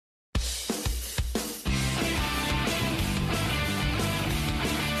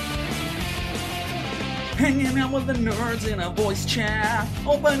Hanging out with the nerds in a voice chat.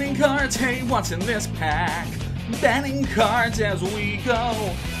 Opening cards, hey, what's in this pack? Banning cards as we go.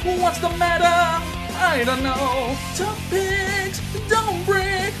 What's the meta? I don't know. Tough picks, don't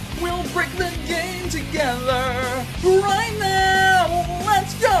break. We'll break the game together. Right now,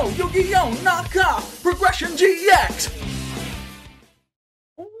 let's go. Yu-Gi-Oh! Knockoff Progression GX.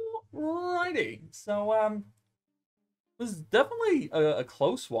 Alrighty, so it was definitely a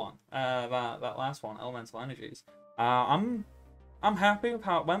close one. That last one, Elemental Energies. I'm happy with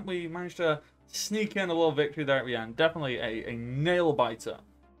how it went. We managed to sneak in a little victory there at the end. Definitely a nail biter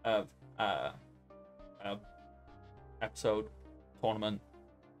of episode, tournament,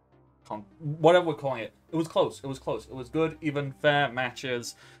 whatever we're calling it. It was close. It was close. It was good, even, fair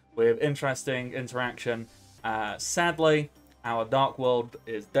matches with interesting interaction. Sadly, our Dark World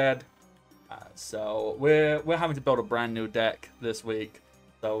is dead. So we're having to build a brand new deck this week.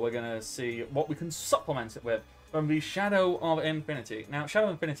 So we're gonna see what we can supplement it with from the Shadow of Infinity. Now, Shadow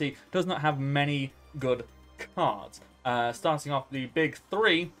of Infinity does not have many good cards. Starting off, the big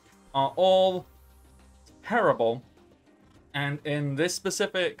three are all terrible, and in this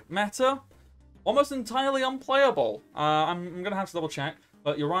specific meta, almost entirely unplayable. I'm gonna have to double check.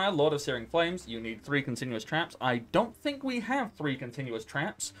 But Uriah, Lord of Searing Flames, you need 3 continuous traps. I don't think we have 3 continuous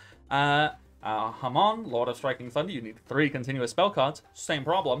traps. Hamon, Lord of Striking Thunder, you need 3 continuous spell cards. Same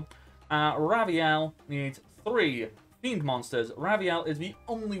problem. Raviel needs 3 Fiend monsters. Raviel is the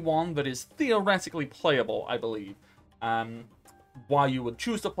only one that is theoretically playable, I believe. Why you would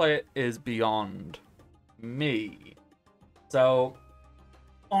choose to play it is beyond me. So,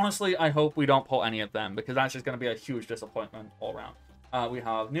 honestly, I hope we don't pull any of them, because that's just going to be a huge disappointment all around. We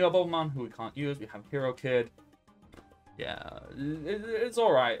have Neo Bulbaman, who we can't use. We have Hero Kid. Yeah, it's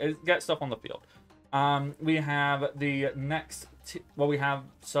alright. It gets stuff on the field. We have the next... well, we have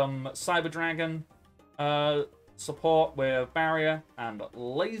some Cyber Dragon support with Barrier and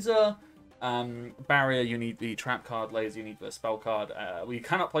Laser. Barrier, you need the trap card. Laser, you need the spell card. We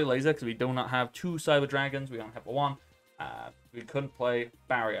cannot play Laser because we do not have 2 Cyber Dragons. We only have 1. We couldn't play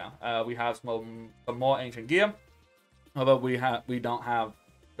Barrier. We have some more Ancient Gear. Although we don't have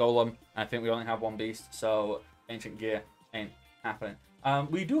Golem. I think we only have 1 Beast, so Ancient Gear ain't happening.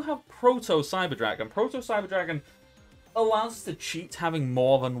 We do have Proto Cyber Dragon. Proto Cyber Dragon allows us to cheat having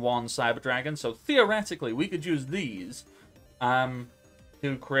more than 1 Cyber Dragon, so theoretically we could use these to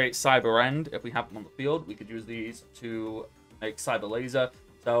create Cyber End. If we have them on the field, we could use these to make Cyber Laser.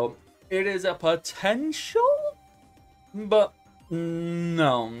 So it is a potential, but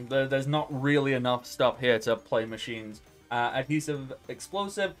no, there's not really enough stuff here to play machines. Adhesive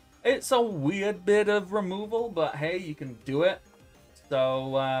Explosive, it's a weird bit of removal, but hey, you can do it.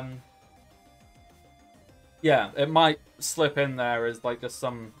 So, yeah, it might slip in there as like just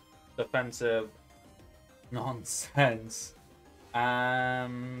some defensive nonsense.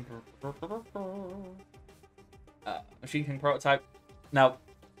 Machine King Prototype. Now,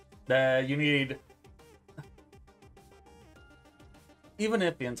 there you need... even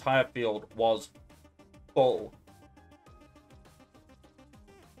if the entire field was full,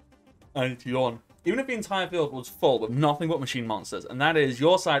 and yawn. Even if the entire field was full with nothing but machine monsters, and that is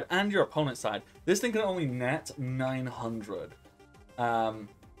your side and your opponent's side, this thing can only net 900. So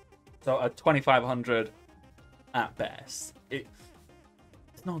a 2500 at best. It's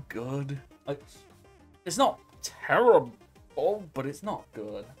not good. Like, it's not terrible, but it's not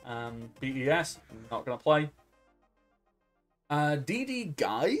good. BES, not gonna play. DD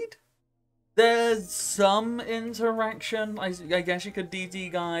Guide? There's some interaction. I guess you could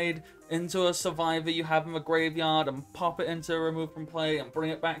DD Guide into a survivor you have in the graveyard and pop it into remove from play and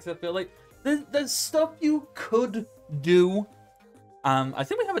bring it back to the field. Like, there's stuff you could do. I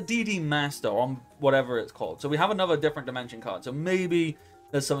think we have a DD Master on whatever it's called. So we have another different dimension card. So maybe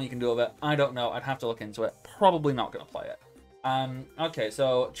there's something you can do with it. I don't know. I'd have to look into it. Probably not going to play it. Okay,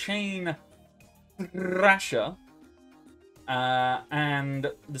 so Chain Thrasher.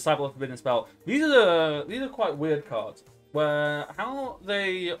 And Disciple of Forbidden Spell. These are quite weird cards. Where how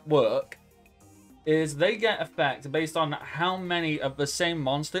they work is they get effect based on how many of the same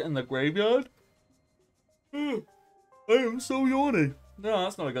monster in the graveyard. I am so yawny. No,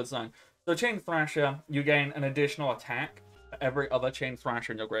 that's not a good sign. So Chain Thrasher, you gain an additional attack for every other Chain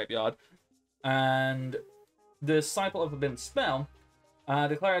Thrasher in your graveyard. And the Disciple of Forbidden Spell.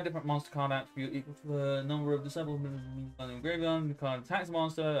 Declare a different monster card attribute equal to the number of disciples in the graveyard. The card attacks the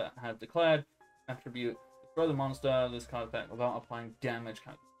monster, has declared attribute. Destroy the monster, this card effect without applying damage.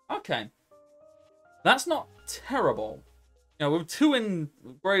 Okay. That's not terrible. You know, with 2 in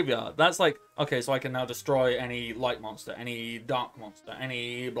graveyard, that's like, okay, so I can now destroy any light monster, any dark monster,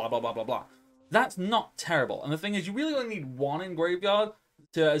 any blah, blah, blah, blah, blah. That's not terrible. And the thing is, you really only need one in graveyard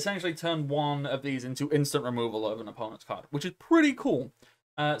to essentially turn one of these into instant removal of an opponent's card, which is pretty cool.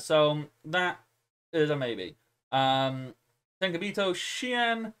 So that is a maybe. Tenkabito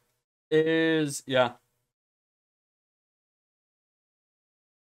Shien is, yeah.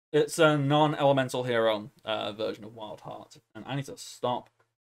 It's a non-elemental hero version of Wild Heart. And I need to stop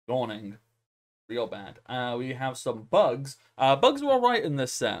yawning real bad. We have some bugs. Bugs are alright in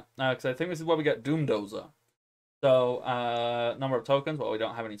this set, because I think this is where we get Doomdozer. So, number of tokens, well, we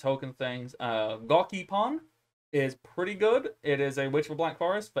don't have any token things. Gorkipon is pretty good. It is a Witch of a Black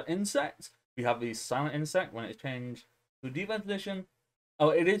Forest. For insects, we have the Silent Insect when it's changed to a defense position. Oh,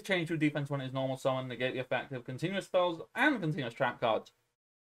 it is changed to defense when it's normal summon, negate the effect of continuous spells and continuous trap cards.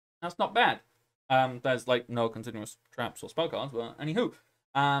 That's not bad. There's like no continuous traps or spell cards, but anywho.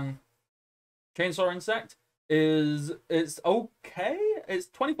 Chainsaw Insect it's okay. It's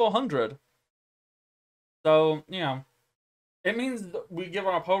 2400. So, you know, it means that we give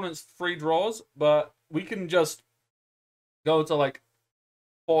our opponents free draws, but we can just go to, like,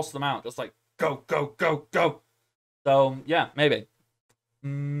 force them out. Just like, go, go, go, go. So, yeah, maybe.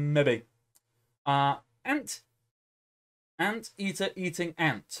 Maybe. Ant. Ant-eater eating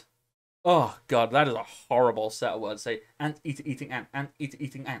ant. Oh, God, that is a horrible set of words. Say, ant-eater eating ant. Ant-eater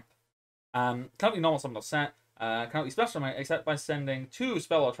eating ant. Can't be normal summon or set. Can't be special summon except by sending 2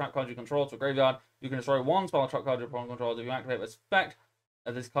 spell or trap cards you control to a graveyard. You can destroy 1 spell or trap card your opponent controls if you activate this effect.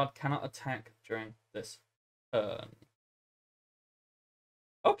 This card cannot attack during this turn.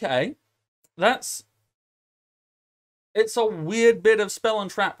 Okay. It's a weird bit of spell and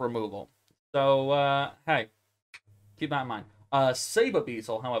trap removal. So, hey, keep that in mind. Saber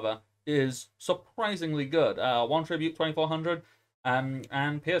Beetle, however, is surprisingly good. 1 tribute, 2400,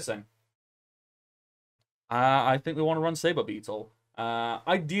 and piercing. I think we want to run Saber Beetle.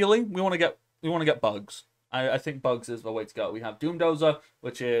 Ideally, we want to get bugs. I think bugs is the way to go. We have Doomdozer,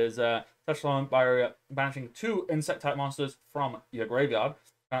 which is special summon by banishing 2 insect type monsters from your graveyard.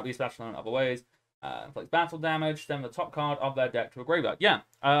 Can't be special in other ways. Inflicts battle damage. Send the top card of their deck to a graveyard. Yeah,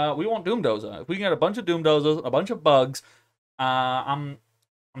 we want Doomdozer. If we can get a bunch of Doomdozers, a bunch of bugs, I'm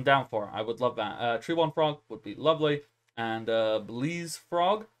down for it. I would love that. Treeborn Frog would be lovely, and Bleeze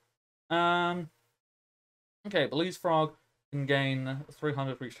Frog. Okay, Bleeze Frog can gain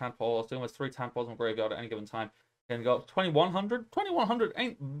 300 for each tadpole, dealing with 3 tadpoles in the graveyard at any given time. Can go up to 2100. 2100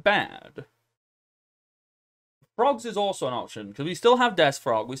 ain't bad. Frogs is also an option, because we still have Death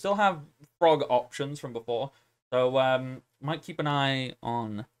Frog. We still have frog options from before. So, might keep an eye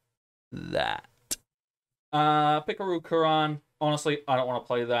on that. Pikaru Kuran. Honestly, I don't want to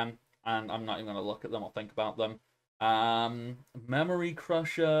play them, and I'm not even going to look at them or think about them. Memory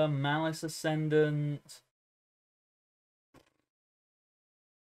Crusher, Malice Ascendant.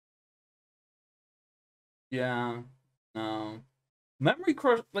 Yeah, no. Memory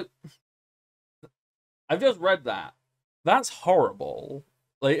Crush, like, I've just read that. That's horrible.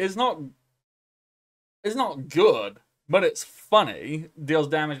 Like, it's not good, but it's funny. Deals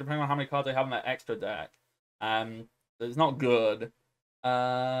damage depending on how many cards they have in that extra deck. It's not good.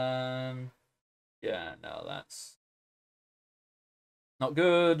 Yeah, no, that's not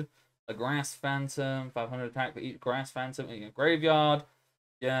good. A Grass Phantom, 500 attack for each Grass Phantom in your graveyard.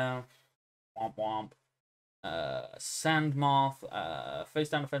 Yeah, womp womp. Sand Moth, face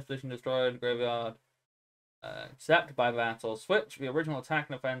down defense position destroyed, graveyard. Except by battle. Switch the original attack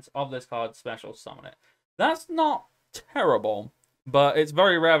and defense of this card, special summon it. That's not terrible, but it's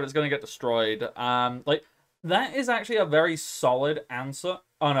very rare that it's going to get destroyed. Like, that is actually a very solid answer.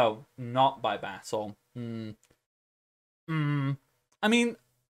 Oh no, not by battle. I mean,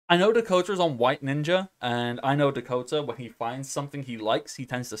 I know Dakota's on White Ninja, and I know Dakota, when he finds something he likes, he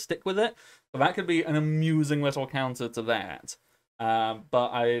tends to stick with it. So that could be an amusing little counter to that. But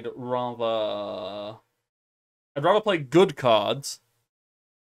I'd rather play good cards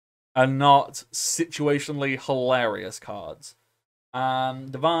and not situationally hilarious cards.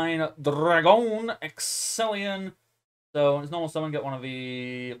 Divine Dragon Excellion. So it's normal summon, get one of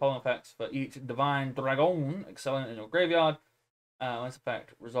the following effects for each Divine Dragon Excellion in your graveyard. When this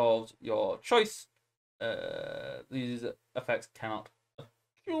effect resolves your choice, these effects cannot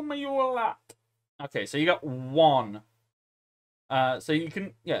accumulate. Okay, so you got 1. So you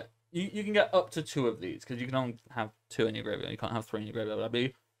can, yeah, you can get up to 2 of these, because you can only have 2 in your graveyard. You can't have 3 in your graveyard. That'd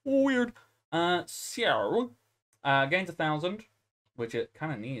be weird. Xiao gains 1000, which it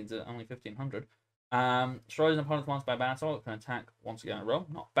kind of needs at only 1500. Destroys an opponent's monster by battle. It can attack once again in a row.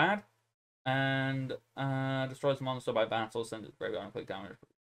 Not bad. And destroys a monster by battle. Sends it to graveyard and click damage.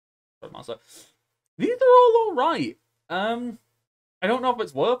 Monster. These are all alright. I don't know if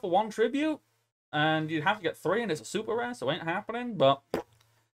it's worth a 1 tribute. and you'd have to get 3, and it's a super rare, so it ain't happening. But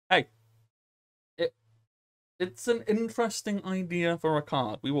hey, it's an interesting idea for a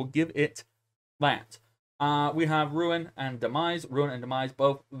card. We will give it that. We have Ruin and Demise. Ruin and Demise,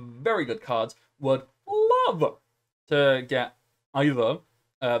 both very good cards. Would love to get either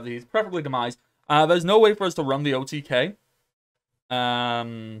of these, preferably Demise. There's no way for us to run the OTK.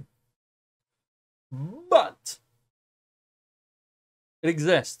 But it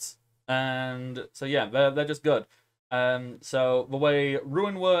exists. And so yeah, they're just good. So the way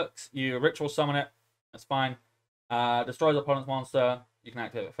Ruin works, you ritual summon it. That's fine. Destroys opponent's monster. You can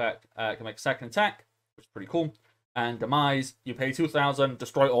activate the effect. It can make a second attack, which is pretty cool. And Demise, you pay 2,000,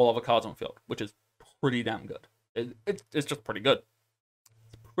 destroy all other cards on the field, which is pretty damn good. It's just pretty good.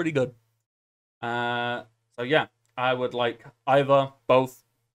 It's pretty good. So yeah, I would like either, both,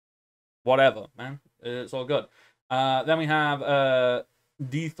 whatever, man. It's all good. Then we have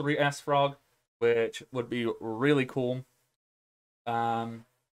D3S Frog, which would be really cool. And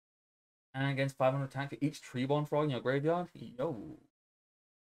against 500 attack for each Treeborn Frog in your graveyard.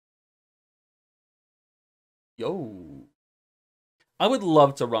 Yo. I would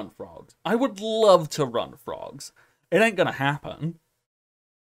love to run frogs. I would love to run frogs. It ain't gonna happen.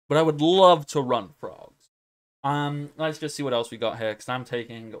 But I would love to run frogs. Let's just see what else we got here, because I'm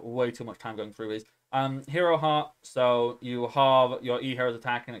taking way too much time going through these. Hero Heart, so you halve your E-Hero's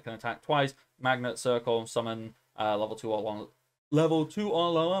attack and it can attack twice. Magnet Circle, summon level 2 or 1. Level 2 or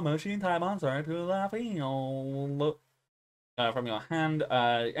lower machine type monster to the field. From your hand.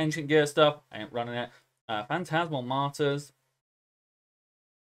 Ancient Gear stuff, I ain't running it. Phantasmal Martyrs.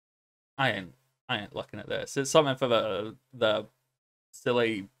 I ain't looking at this. It's something for the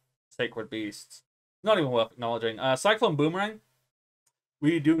silly Sacred Beasts. Not even worth acknowledging. Cyclone Boomerang.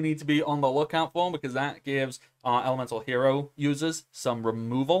 We do need to be on the lookout for, because that gives our Elemental Hero users some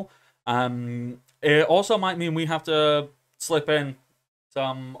removal. It also might mean we have to slip in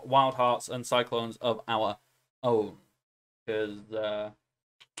some Wild Hearts and Cyclones of our own. Because,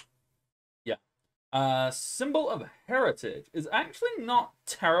 yeah. Symbol of Heritage is actually not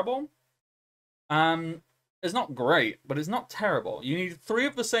terrible. It's not great, but it's not terrible. You need 3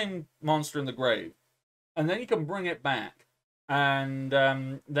 of the same monster in the grave. And then you can bring it back. And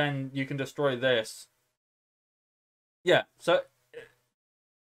then you can destroy this. Yeah, so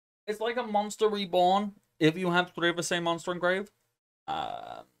it's like a monster reborn if you have 3 of the same monster engraved.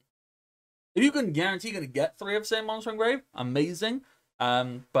 If you can guarantee you're going to get 3 of the same monster engraved, amazing.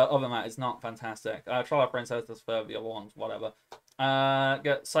 But other than that, it's not fantastic. Twilight Princess does for the other ones, whatever.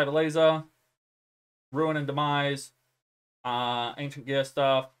 Get Cyber Laser, Ruin and Demise, Ancient Gear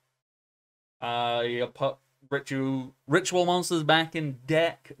stuff. You put ritual monsters back in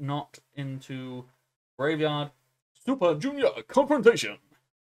deck, not into graveyard. Super Junior Confrontation.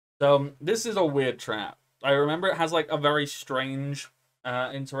 So this is a weird trap. I remember it has like a very strange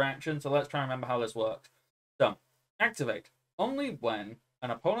interaction. So let's try and remember how this works. So activate only when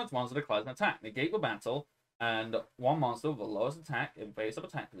an opponent's monster declares an attack. Negate the battle, and one monster with the lowest attack in face-up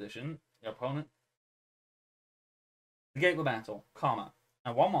attack position. Your opponent. Negate the battle, comma.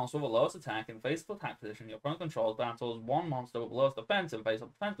 And one monster with the lowest attack in face-up attack position your opponent controls battles one monster with the lowest defense in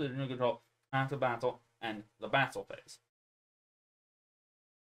face-up defense position you control after battle and the battle phase.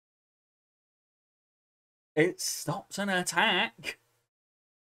 It stops an attack,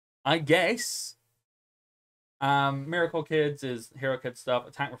 I guess. Miracle Kids is Hero Kid stuff.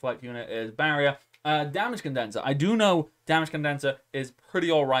 Attack Reflect Unit is Barrier. Damage Condenser. I do know Damage Condenser is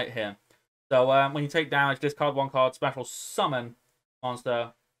pretty alright here. So when you take damage, discard 1 card, special summon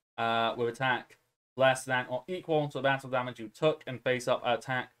monster with attack less than or equal to the battle damage you took and face up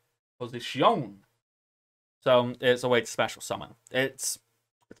attack position. So it's a way to special summon. It's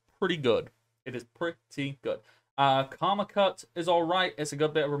pretty good. It is pretty good. Karma Cut is alright. It's a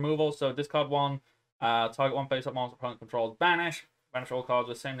good bit of removal. So discard 1, target 1 face up monster opponent controls, banish all cards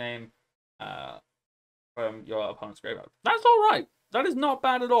with the same name from your opponent's graveyard. That's alright. That is not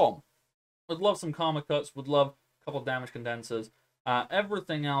bad at all. Would love some Karma Cuts. Would love a couple of damage condensers.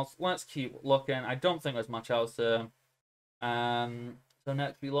 Everything else, let's keep looking. I don't think there's much else to. So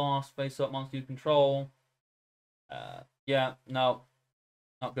next we lost face up monster you control. Yeah, no,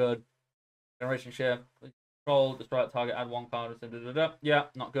 not good. Generation Shift, control, destroy that target, add 1 card. Yeah,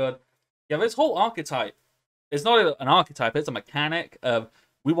 not good. Yeah, this whole archetype, it's not an archetype, it's a mechanic of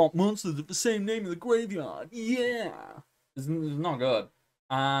we want monsters with the same name in the graveyard. Yeah, it's not good.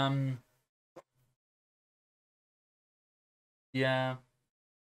 Yeah.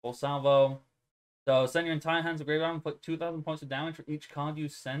 Full salvo. So send your entire hand to graveyard and put 2,000 points of damage for each card you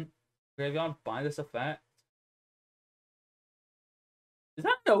sent to graveyard by this effect. Is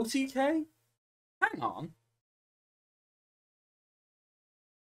that an OTK? Hang on.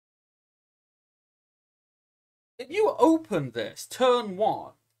 If you open this turn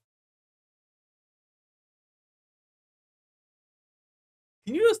 1,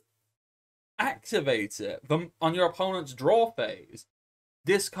 can you just activate it on your opponent's draw phase,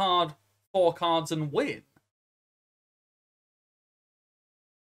 discard 4 cards and win?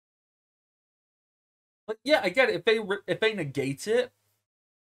 But yeah, I get it. If they negate it,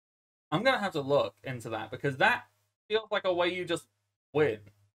 I'm gonna have to look into that because that feels like a way you just win.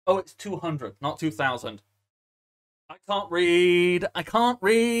 Oh, it's 200, not 2,000. I can't read. I can't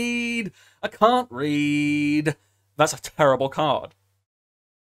read. I can't read. That's a terrible card.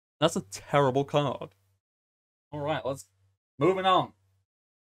 That's a terrible card. All right, let's moving on.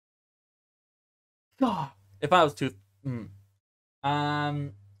 God, if I was too,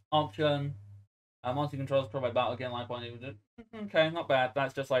 option. Monster controls provide battle again, life point. Okay, not bad.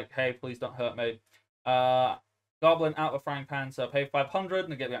 That's just like, hey, please don't hurt me. Goblin out of frying pan, so pay 500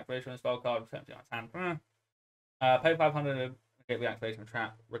 and get the activation of the spell card, return it to its hand. Pay 500 and get the activation of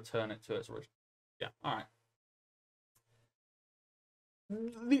trap, return it to its original. Yeah, alright.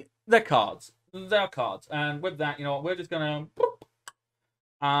 They're cards. They're cards. And with that, you know what, we're just gonna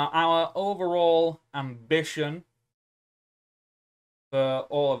our overall ambition for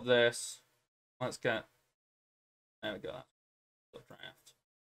all of this. Let's get, there we go. Draft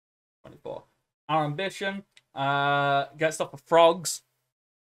 24. Our ambition, get stuff for frogs.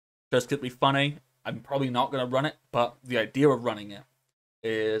 Just to be funny. I'm probably not going to run it, but the idea of running it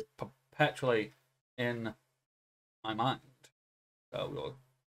is perpetually in my mind. So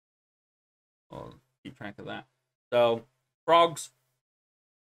we'll keep track of that. So, frogs.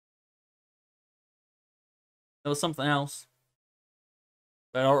 There was something else.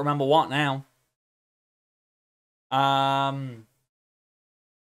 But I don't remember what now.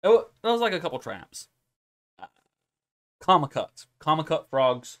 There was like a couple traps. Karma cut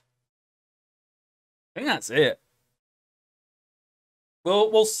frogs. I think that's it.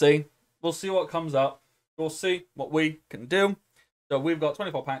 We'll see. We'll see what comes up. We'll see what we can do. So we've got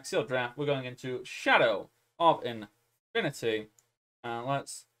 24 packs, sealed draft. We're going into Shadow of Infinity.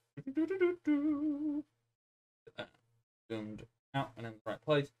 Let's zoomed out and in the right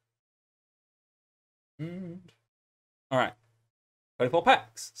place. All right. 24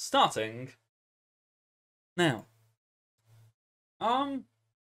 packs, starting now.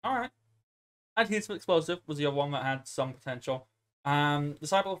 Alright. Adhesive Explosive was the other one that had some potential.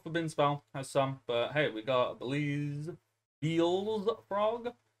 Disciple of Forbidden Spell has some, but hey, we got Beel's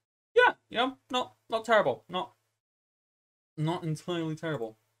Frog. Yeah, you know, not terrible. Not entirely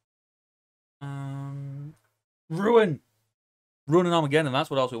terrible. Ruin. Ruin and Armageddon, that's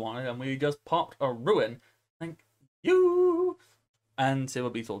what else we wanted, and we just popped a Ruin. Thank you. And Silver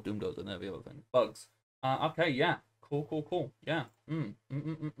Beetle, Doomdozer, and every other thing. Bugs. Okay, yeah. Cool. Yeah.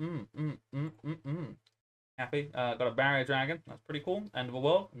 Happy. Got a Barrier Dragon. That's pretty cool. End of the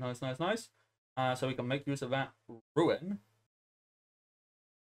world. Nice. So we can make use of that Ruin.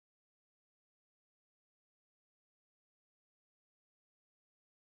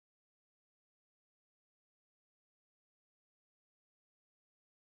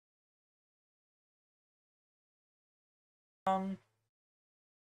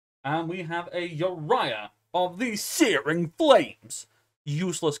 And we have a Uriah of the Searing Flames.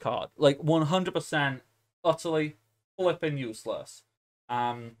 Useless card. Like, 100% utterly flipping useless.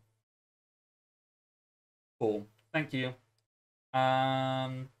 Cool. Thank you.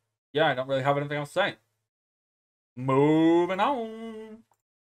 Yeah, I don't really have anything else to say. Moving on.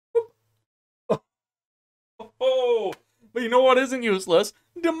 Oh, but you know what isn't useless?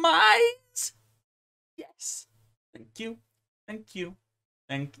 Demise! Yes. Thank you.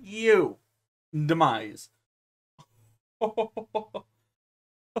 Demise.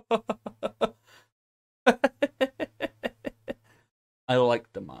 I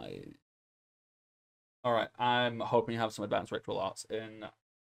like Demise. Alright, I'm hoping you have some advanced ritual arts in.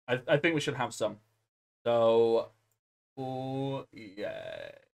 I think we should have some. So, oh,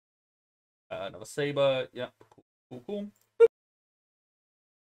 yeah. Another saber. Yep. Cool.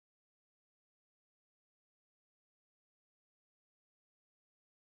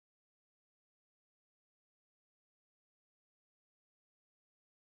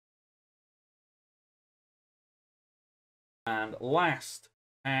 And last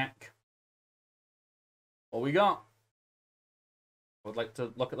pack. What we got? I would like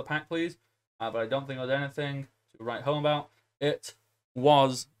to look at the pack, please. But I don't think there's anything to write home about. It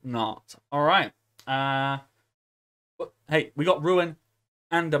was not. Alright. But hey, we got Ruin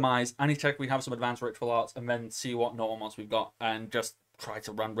and Demise. I need to check if we have some advanced ritual arts and then see what normal ones we've got and just try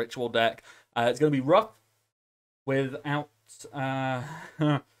to run ritual deck. It's going to be rough without uh,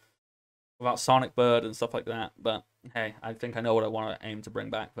 without Sonic Bird and stuff like that. But hey, I think I know what I want to aim to bring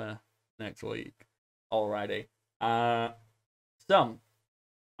back for next week. Alrighty. So I'm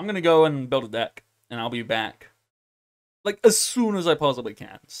gonna go and build a deck, and I'll be back like as soon as I possibly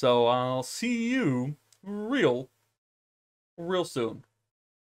can. So I'll see you real soon.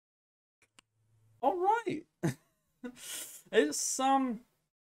 All right. It's something.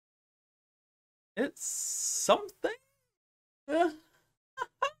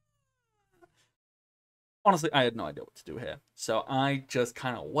 Honestly, I had no idea what to do here, so I just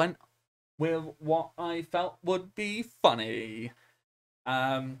kind of went with what I felt would be funny.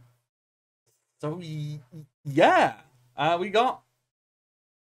 So yeah, we got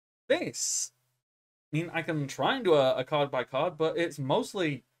this. I mean, I can try and do a card by card, but it's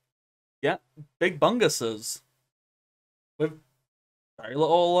mostly, yeah, big bunguses with very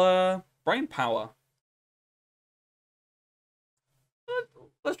little brain power.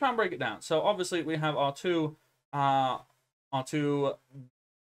 Let's try and break it down. So obviously we have our two well, 2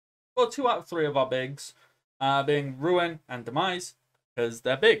 out of 3 of our bigs being Ruin and Demise, because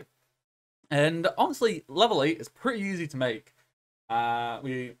they're big. And honestly, level 8 is pretty easy to make.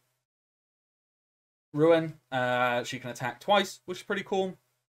 Ruin, she can attack twice, which is pretty cool.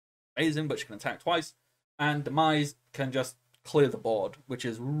 Amazing, but she can attack twice. And Demise can just clear the board, which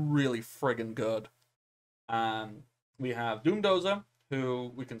is really friggin' good. We have Doomdozer,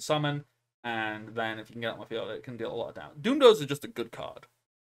 who we can summon, and then if you can get on my field, it can deal a lot of damage. Doomdozer is just a good card.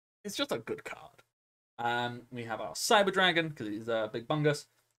 It's just a good card. We have our Cyber Dragon, because he's a big bungus.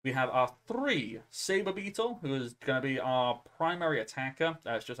 We have our 3 Saber Beetle, who is going to be our primary attacker.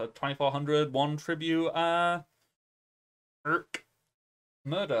 It's just a 2400 1 tribute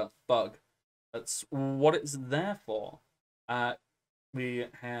murder bug. That's what it's there for. We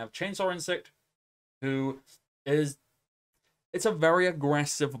have Chainsaw Insect, who is... It's a very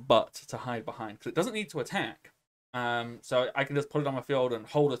aggressive butt to hide behind, because it doesn't need to attack. So I can just put it on my field and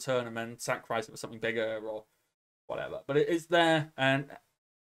hold a turn and then sacrifice it for something bigger or whatever. But it is there, and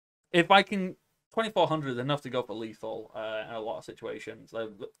if I can... 2400 is enough to go for lethal in a lot of situations.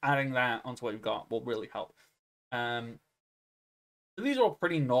 So adding that onto what you've got will really help. So these are all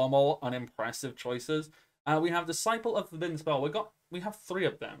pretty normal, unimpressive choices. We have Disciple of Forbidden Spell. We have 3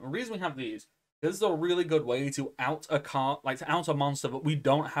 of them. The reason we have these, this is a really good way to out a card, like to out a monster that we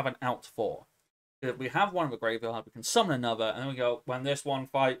don't have an out for. If we have one in the graveyard, we can summon another, and then we go, when this one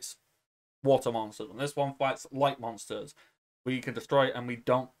fights water monsters, when this one fights light monsters, we can destroy it, and we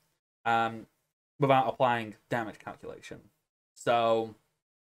don't, without applying damage calculation. So,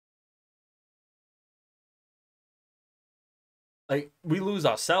 like, we lose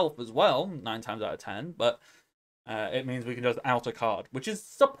ourselves as well, 9 times out of 10, but it means we can just out a card, which is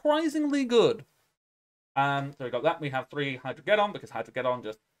surprisingly good. So we got that. We have 3 Hydrogeddon, because Hydrogeddon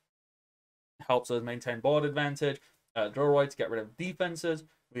just helps us maintain board advantage. Droroid to get rid of defenses.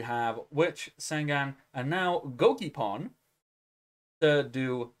 We have Witch, Sengan, and now Gokipon to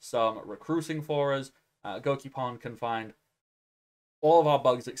do some recruiting for us. Gokipon can find all of our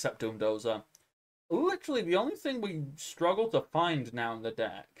bugs except Doomdozer. Literally the only thing we struggle to find now in the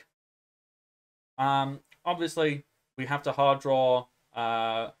deck. Obviously, we have to hard draw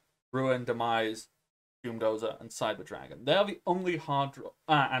Ruin, Demise, Doomdozer, and Cyber Dragon. They are the only hard draw,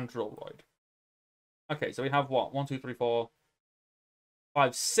 and Droroid. Okay, so we have what? 1, 2, 3, 4,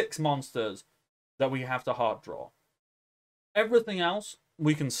 5, 6 monsters that we have to hard draw. Everything else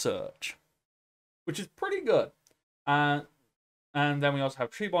we can search, which is pretty good. And then we also have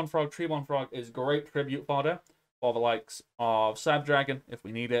Treeborn Frog. Treeborn Frog is great tribute fodder for the likes of Cyber Dragon if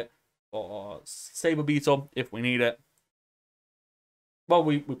we need it, or Saber Beetle if we need it. Well,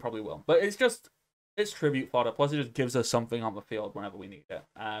 we probably will, but it's tribute fodder. Plus, it just gives us something on the field whenever we need it,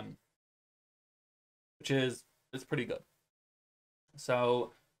 which is pretty good.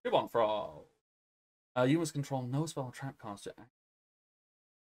 So Treeborn Frog. Humans control no spell or trap cards to act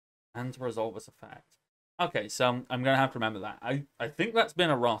and to resolve this effect. Okay, so I'm going to have to remember that. I think that's been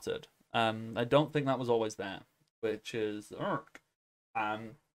errated. I don't think that was always there, which is... so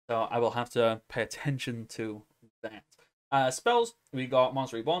I will have to pay attention to that. Spells, we got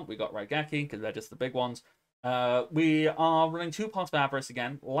Monster Reborn, we got Raigeki, because they're just the big ones. We are running 2 Pots of Avarice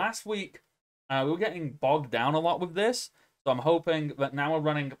again. Last week, we were getting bogged down a lot with this, so I'm hoping that now we're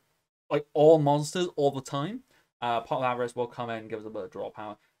running like all monsters all the time. Pot of Avarice will come in and give us a bit of draw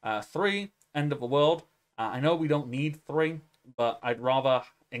power. 3, End of the World. I know we don't need 3, but I'd rather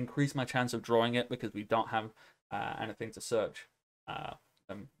increase my chance of drawing it because we don't have anything to search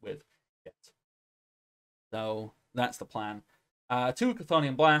them with yet. So that's the plan. 2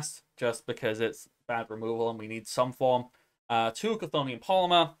 Chthonian Blast, just because it's bad removal and we need some form. 2 Chthonian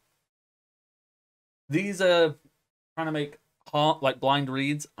Polymer. These are trying to make like blind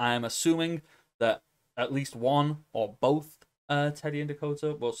reads. I'm assuming that at least one or both Teddy and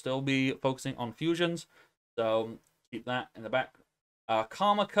Dakota will still be focusing on fusions, so keep that in the back.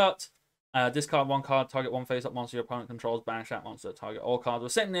 Karma Cut. Discard 1 card, target 1 face-up monster your opponent controls, banish that monster, target all cards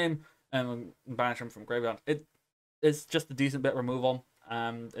with the same name, and banish them from graveyard. It's just a decent bit of removal.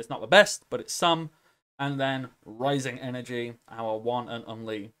 It's not the best, but it's some. And then Rising Energy, our one and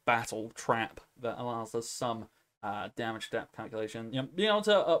only battle trap that allows us some damage depth calculation. You know, being able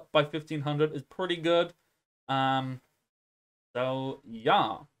to up by 1500 is pretty good. So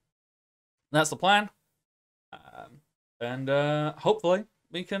yeah, that's the plan. And hopefully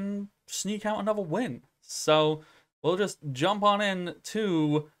we can sneak out another win. So we'll just jump on in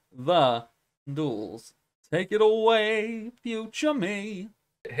to the duels. Take it away, future me.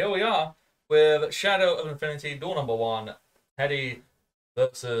 Here we are with Shadow of Infinity, duel number 1. Teddy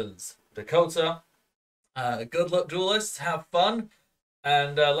versus Dakota. Good luck, duelists. Have fun.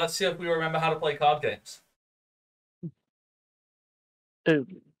 And let's see if we remember how to play card games. Ooh,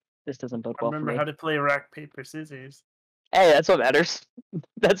 this doesn't bode well for Remember me. how to play rock, paper, scissors. Hey, that's what matters.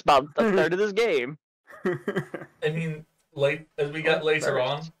 That's about a third of this game. I mean, as we get later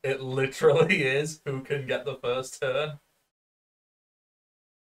on, it literally is who can get the first turn.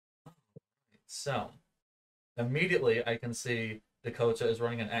 So, immediately I can see Dakota is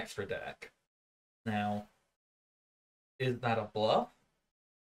running an extra deck. Now, is that a bluff?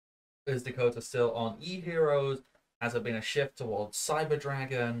 Is Dakota still on E-Heroes? Has there been a shift towards Cyber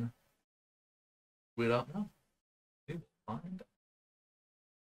Dragon? We don't know. We will find.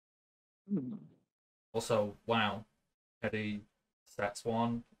 Also, wow. Teddy sets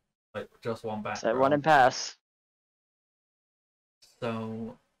one, like just one back. Set one and pass.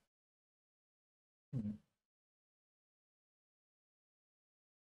 So, and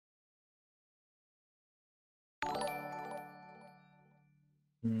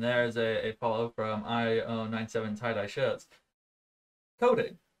there's a follow from IO97 tie-dye shirts.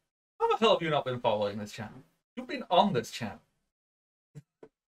 Cody, how the hell have you not been following this channel? You've been on this channel.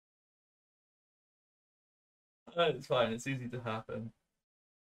 It's fine. It's easy to happen.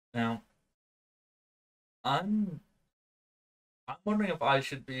 Now, I'm wondering if I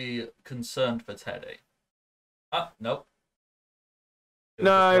should be concerned for Teddy. Nope.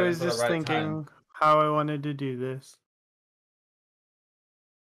 No, I was just thinking how I wanted to do this.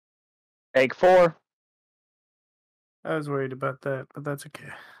 Take 4. I was worried about that, but that's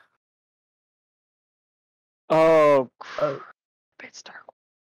okay. Oh, it's dark.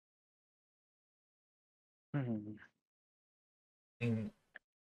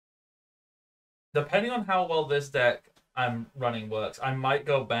 Depending on how well this deck I'm running works, I might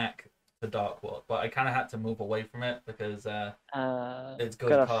go back to Dark World, but I kind of had to move away from it because its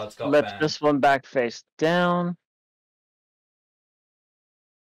good cards got flip banned. this one back face down.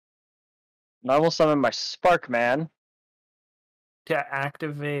 I will summon my Sparkman. To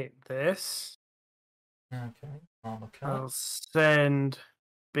activate this, Okay. I'll send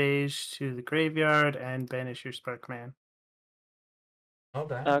Beige to the graveyard and banish your Sparkman.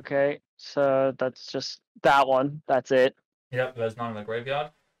 Okay. Okay, so that's just that one. That's it. Yep, there's none in the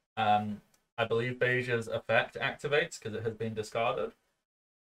graveyard. I believe Beige's effect activates because it has been discarded.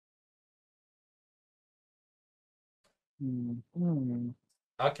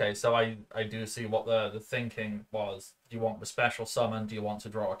 Okay, so I do see what the thinking was. Do you want the special summon? Do you want to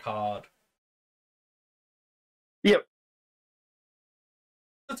draw a card? Yep.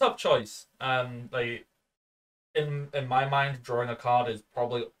 It's a tough choice. Like in my mind, drawing a card is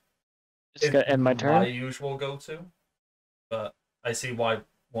probably Just gonna end my turn. My usual go-to, but I see why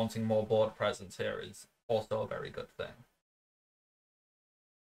wanting more board presence here is also a very good thing.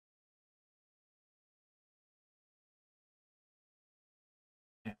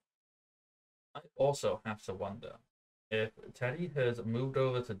 I also have to wonder if Teddy has moved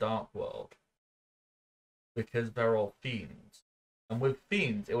over to Dark World because they're all fiends. And with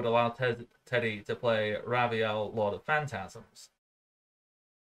fiends, it would allow Teddy to play Raviel, Lord of Phantasms.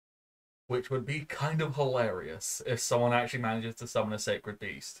 Which would be kind of hilarious if someone actually manages to summon a Sacred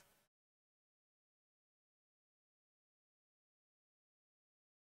Beast.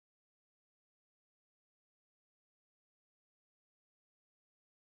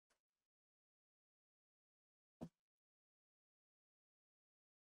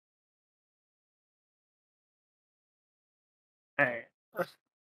 All right.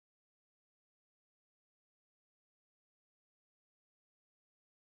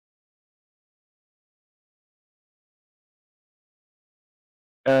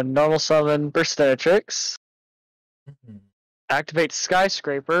 Normal summon Burstinatrix. Mhm. Activate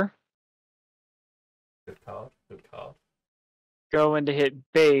Skyscraper. Good card. Good card. Go into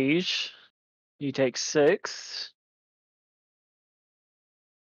hit Beige. You take 6.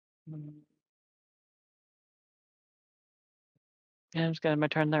 Yeah, I'm just gonna have my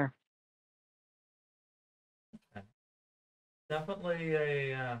turn there. Definitely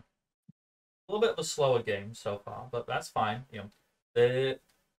a little bit of a slower game so far, but that's fine. You know,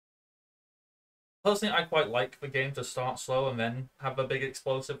 personally, I quite like the game to start slow and then have the big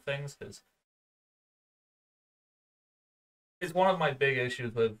explosive things because it's one of my big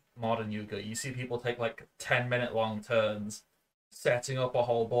issues with modern Yuga. You see people take like 10-minute long turns setting up a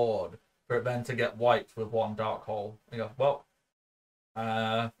whole board for it then to get wiped with one dark hole. You go, well,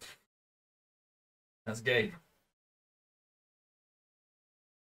 that's game.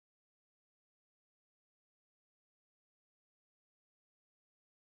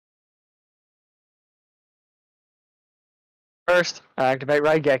 First, activate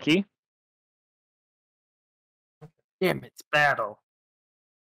Raigeki. Damn, it's battle.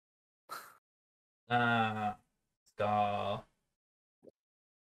 Scar.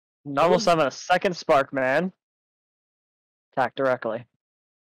 Normal was- summon a second Sparkman. Attack directly.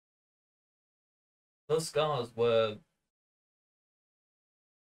 Those scars were.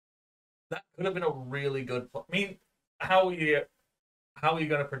 That could have been a really good. I mean, how are you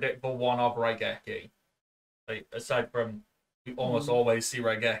going to predict the one of Raigeki? Like, aside from you almost always see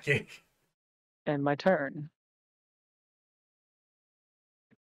Raigeki. And my turn.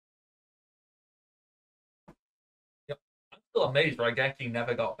 Yep. I'm still amazed Raigeki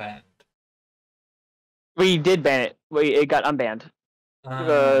never got banned. We did ban it. It got unbanned.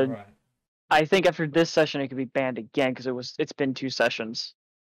 Right. I think after this session it could be banned again because it's been 2 sessions.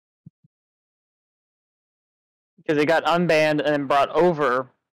 Because it got unbanned and then brought over,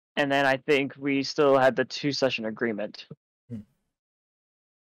 and then I think we still had the 2-session agreement.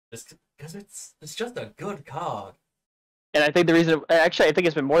 Because it's just a good card. And I think the reason, actually, I think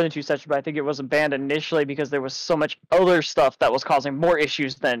it's been more than 2 sessions, but I think it wasn't banned initially because there was so much other stuff that was causing more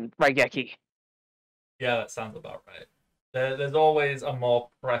issues than Raigeki. Yeah, that sounds about right. There's always a more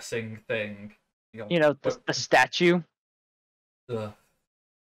pressing thing. You know, the statue. The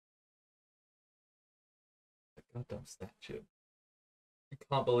goddamn statue. I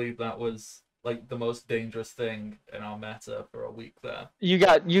can't believe that was like the most dangerous thing in our meta for a week there. You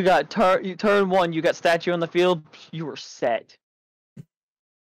got turn 1, you got statue on the field, you were set.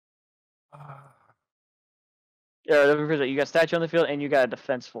 Yeah, you got statue on the field and you got a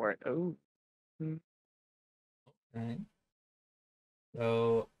defense for it. Oh. Okay.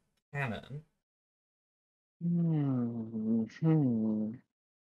 So cannon.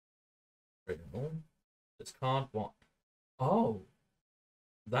 This card what? Oh.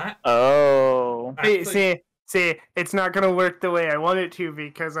 That See, it's not gonna work the way I want it to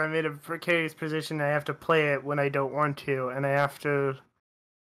because I'm in a precarious position. I have to play it when I don't want to, and I have to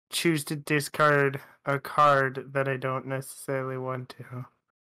choose to discard a card that I don't necessarily want to.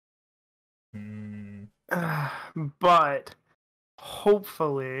 But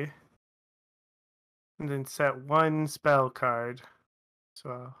hopefully, and then set 1 spell card.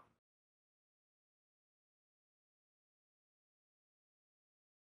 So.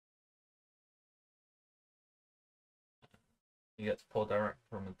 you get to pull direct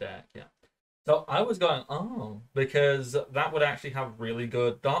from a deck, yeah. So I was going, because that would actually have really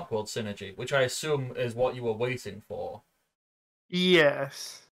good Dark World synergy, which I assume is what you were waiting for.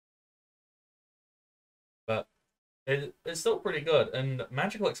 Yes. But it's still pretty good. And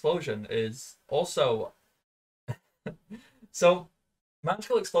Magical Explosion is also... So,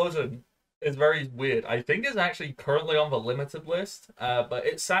 Magical Explosion is very weird. I think it's actually currently on the limited list, but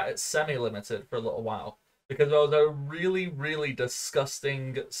it sat at semi-limited for a little while. Because there was a really, really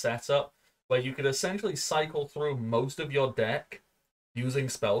disgusting setup where you could essentially cycle through most of your deck using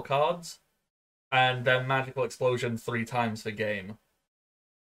spell cards, and then Magical Explosion 3 times the game.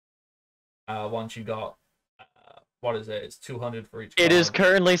 Once you got, what is it? It's 200 for each card. It is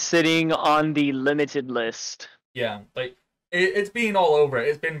currently sitting on the limited list. Yeah, like, it's been all over it.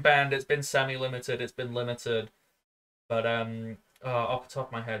 It's been banned, it's been semi-limited, it's been limited. But, off the top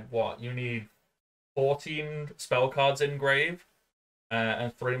of my head, what? You need 14 spell cards in grave,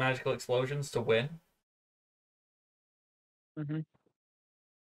 and 3 Magical Explosions to win. Mm-hmm.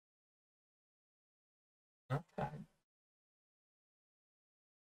 Okay.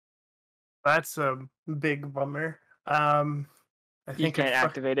 That's a big bummer. I You think can't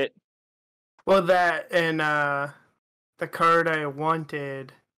activate it. Well, that and the card I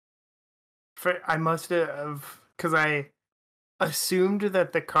wanted. I must have because I assumed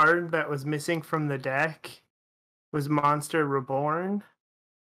that the card that was missing from the deck was Monster Reborn,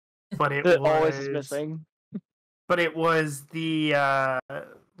 but it always is missing. But it was the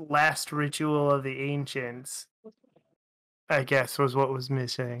last ritual of the ancients, I guess, was what was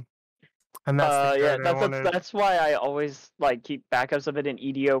missing. And that's the card I wanted. That's why I always like keep backups of it in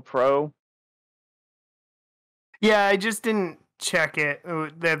EDO Pro. Yeah, I just didn't check it.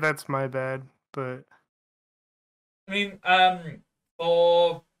 That's my bad, but I mean,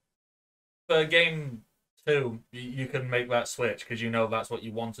 for game 2, you can make that switch because you know that's what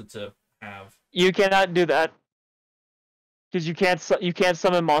you wanted to have. You cannot do that because you can't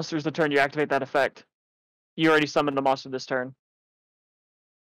summon monsters the turn you activate that effect. You already summoned the monster this turn.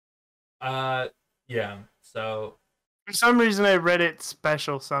 Yeah. So for some reason I read it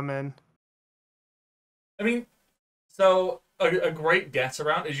special summon. I mean, so a great get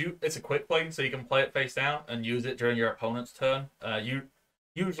around is it's a quick play, so you can play it face down and use it during your opponent's turn.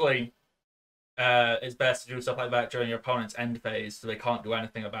 Usually it's best to do stuff like that during your opponent's end phase, so they can't do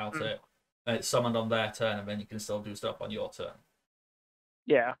anything about it. And it's summoned on their turn, and then you can still do stuff on your turn.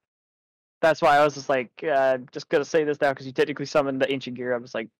 Yeah, that's why I was just like, just gonna say this now because you technically summoned the Ancient Gear. I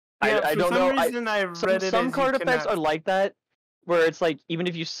was like, yeah, I don't know. Some card effects are like that, where it's like even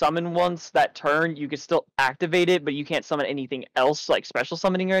if you summon once that turn, you can still activate it, but you can't summon anything else like special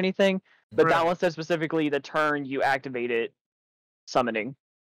summoning or anything. But that one says specifically the turn you activate it, summoning.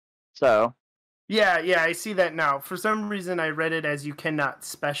 So. Yeah, I see that now. For some reason, I read it as you cannot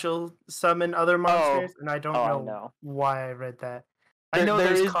special summon other monsters, and I don't know why I read that. I know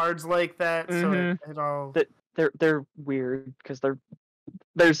there's cards like that, so it all. They're weird because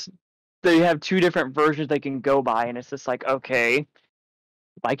they have two different versions they can go by, and it's just like, okay,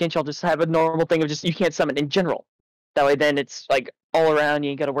 why can't y'all just have a normal thing of just you can't summon in general? That way, then it's like all around.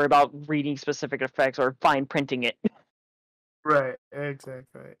 You ain't got to worry about reading specific effects or fine printing it. Right.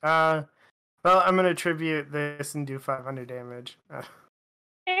 Exactly. Well, I'm gonna tribute this and do 500 damage.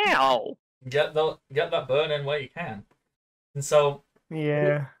 Ow! Get that burn in where you can. And so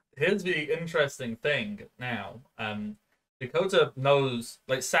yeah. Here's the interesting thing now. Dakota knows,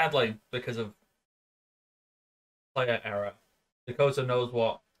 like, sadly, because of player error, Dakota knows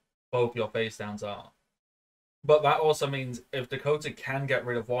what both your face downs are. But that also means if Dakota can get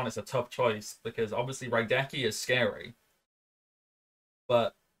rid of one, it's a tough choice because obviously Raigeki is scary.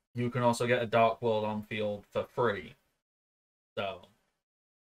 But you can also get a Dark World on field for free. So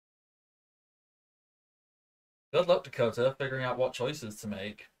good luck, Dakota, figuring out what choices to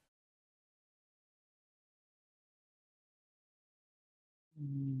make.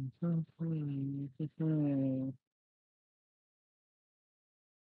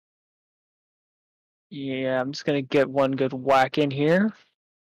 Yeah, I'm just gonna get one good whack in here.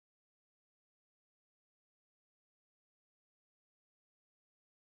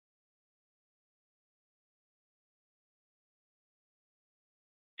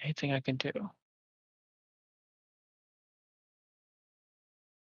 Anything I can do.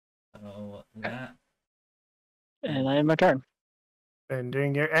 Oh, that. And I have my turn. And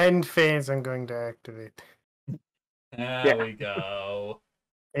during your end phase, I'm going to activate. There we go.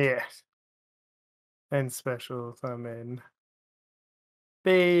 Yes. And special summon.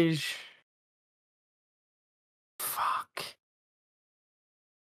 Beige. Fuck.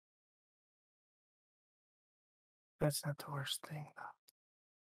 That's not the worst thing, though.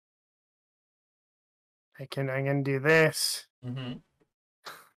 I can do this. Mm-hmm.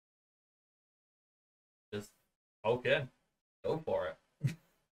 Just okay. Go for it.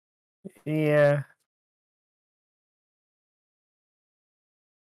 Yeah.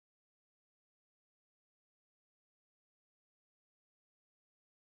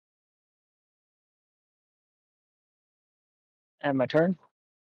 And my turn.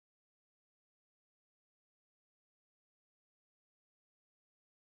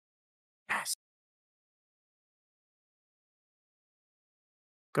 Yes.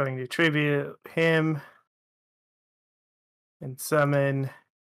 Going to tribute him and summon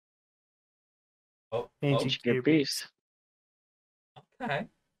Ancient Gear Beast. Okay.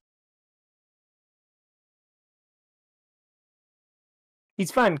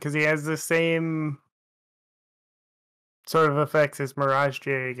 He's fun because he has the same sort of effects as Mirage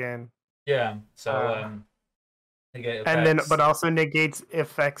J again. Yeah. So negate effects. And then, but also negates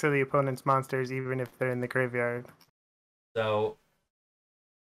effects of the opponent's monsters, even if they're in the graveyard. So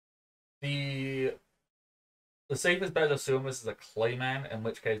the safest bet to assume this is a Clayman, in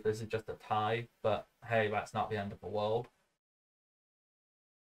which case this is just a tie. But hey, that's not the end of the world.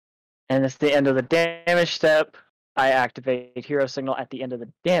 And it's the end of the damage step. I activate Hero Signal at the end of the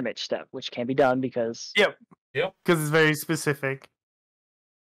damage step, which can be done because Yep. Because it's very specific.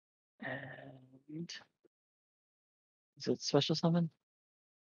 And is it special summon?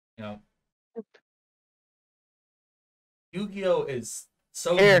 You know, Yu-Gi-Oh is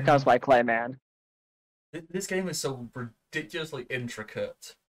so. Here comes my Clayman. This game is so ridiculously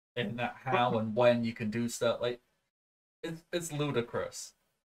intricate in that how and when you can do stuff. Like, it's ludicrous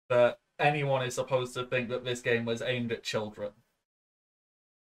that anyone is supposed to think that this game was aimed at children.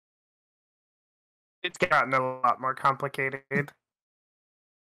 It's gotten a lot more complicated,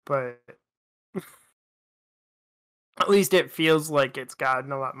 but at least it feels like it's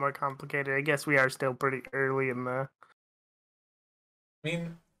gotten a lot more complicated. I guess we are still pretty early in the. I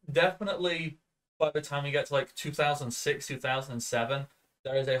mean, definitely by the time you get to like 2006, 2007,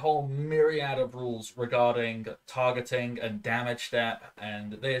 there is a whole myriad of rules regarding targeting and damage step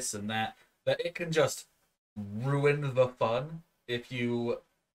and this and that it can just ruin the fun if you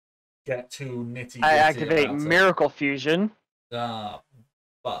get too nitty gritty. I activate Miracle Fusion. But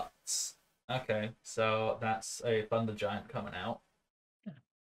okay, so that's a Thunder Giant coming out.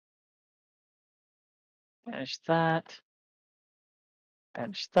 Banish that.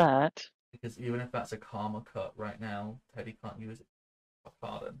 Banish that. Because even if that's a Karma cut right now, Teddy can't use it a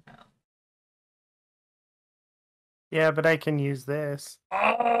card in hand. Yeah, but I can use this.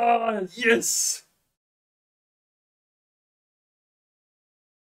 Ah, yes!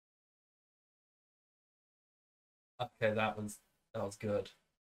 Okay, that was good.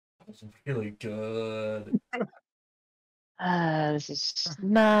 That was really good. This is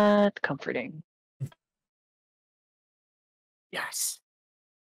not comforting. Yes.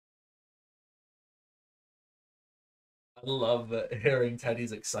 I love that hearing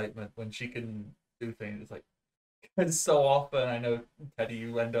Teddy's excitement when she can do things. It's like, and so often I know, Teddy,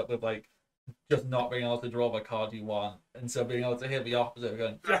 you end up with like just not being able to draw the card you want, and so being able to hear the opposite,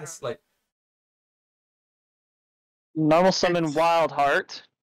 going yes, like normal summon Wild Heart.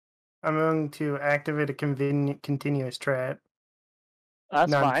 I'm going to activate a continuous trap.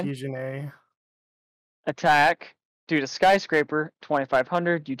 That's fine. Non-fusionary. Attack. Due to Skyscraper,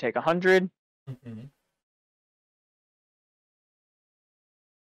 2,500. You take 100. Mm-hmm.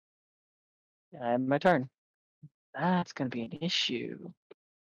 And my turn. That's going to be an issue.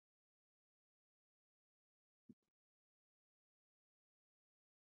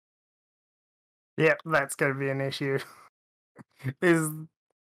 Yep, that's going to be an issue. Is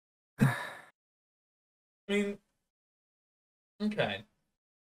I mean, okay.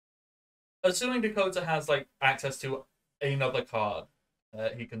 Assuming Dakota has like access to another card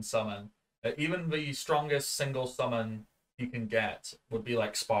that he can summon, even the strongest single summon you can get would be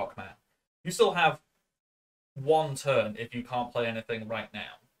like Sparkman. You still have one turn if you can't play anything right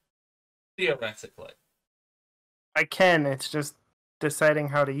now. Theoretically. I can, it's just deciding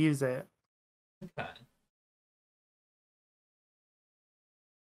how to use it. Okay.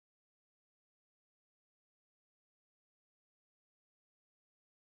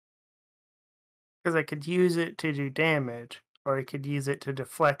 Because I could use it to do damage, or I could use it to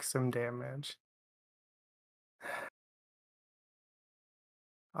deflect some damage.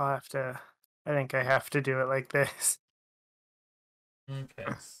 I think I have to do it like this.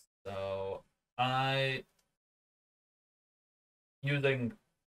 Okay, so using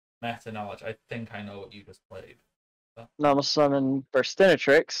meta knowledge, I think I know what you just played. Normal summon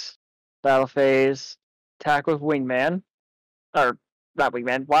Burstinatrix. Battle phase. Attack with Wingman. Or, not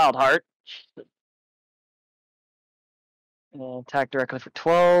Wingman, Wild Heart. And attack directly for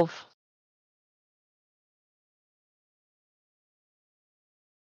 12.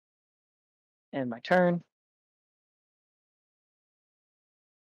 And my turn.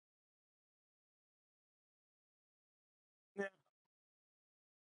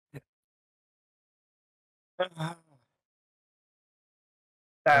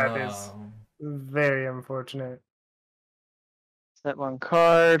 That is very unfortunate. Set one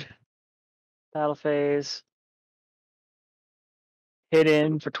card. Battle phase. Hit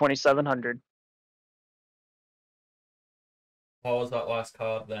in for 2,700. What was that last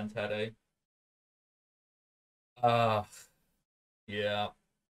card then, Teddy? Yeah. To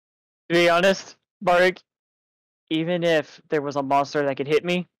be honest, Barik, even if there was a monster that could hit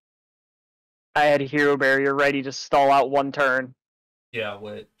me, I had a hero barrier ready to stall out one turn. Yeah,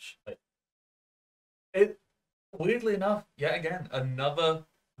 which it weirdly enough, yet again, another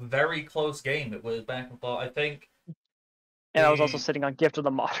very close game. It was back and forth. I think. And I was also sitting on Gift of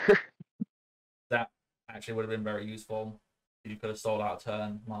the Martyr. That actually would have been very useful. You could have stalled out a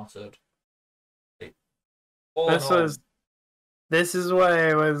turn, martyred. This is why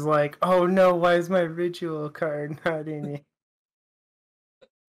I was like, oh no, why is my ritual card not in it?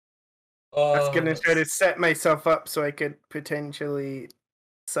 I was gonna try to that's- set myself up so I could potentially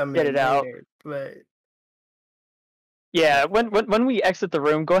summon Get it out. later, but Yeah, when we exit the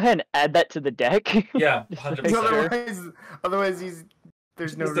room, go ahead and add that to the deck. Yeah, Just to 100%. make sure. otherwise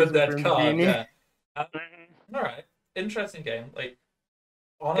there's no Just a reason dead for him card, to be in yeah. here. All right, interesting game. Like,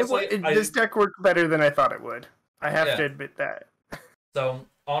 honestly, This deck worked better than I thought it would. I have Yeah. to admit that. So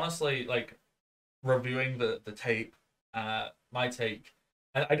honestly, like reviewing the tape, my take,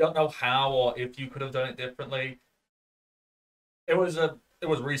 and I don't know how or if you could have done it differently. It was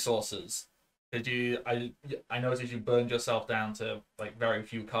resources. Did you? I noticed you burned yourself down to like very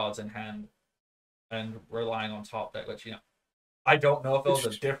few cards in hand, and relying on top deck, which I don't know if there was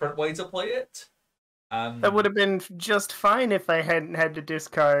a different way to play it. That would have been just fine if I hadn't had to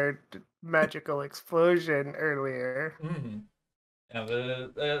discard Magical Explosion earlier. Yeah,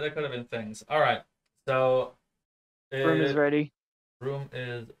 there could have been things. All right, so Room is ready. Room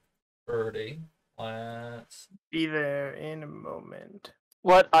is ready. Let's Be there in a moment.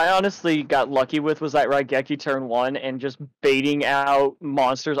 What I honestly got lucky with was that Raigeki turn 1 and just baiting out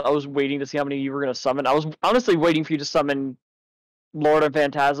monsters. I was waiting to see how many you were going to summon. I was honestly waiting for you to summon Lord of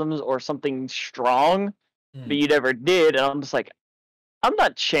Phantasms or something strong, but you never did. And I'm just like, I'm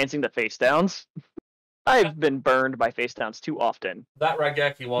not chancing the face downs. I've been burned by face downs too often. That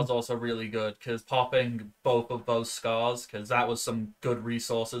Raigeki was also really good because popping both of those scars, because that was some good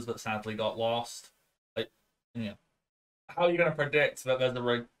resources that sadly got lost. Like, how are you going to predict that there's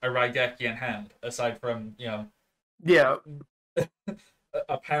a Raigeki in hand aside from Yeah.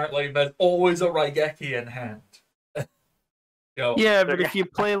 apparently there's always a Raigeki in hand. Yeah, but if you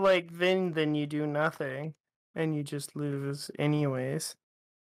play like then you do nothing and you just lose anyways.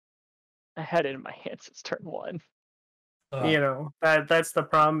 I had it in my hand since turn 1. That's the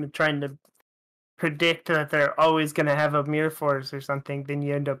problem, trying to predict that they're always going to have a Mirror Force or something, then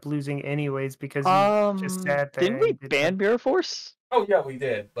you end up losing anyways because you just sat there. Didn't we ban Mirror Force? Oh yeah, we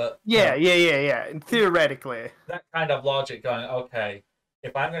did, but yeah. And theoretically, that kind of logic going, okay,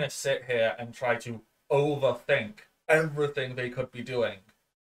 if I'm going to sit here and try to overthink everything they could be doing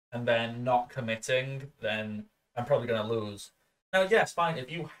and then not committing, then I'm probably going to lose. Now, yes, fine,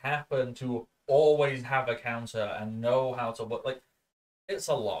 if you happen to always have a counter and know how to work, like, it's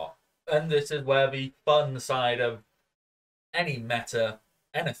a lot. And this is where the fun side of any meta,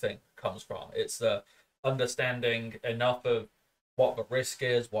 anything, comes from. It's the understanding enough of what the risk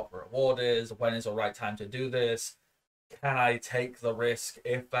is, what the reward is, when is the right time to do this. Can I take the risk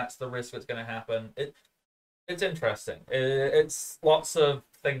if that's the risk that's going to happen? It's interesting. It's lots of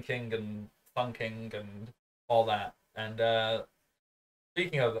thinking and funking and all that. And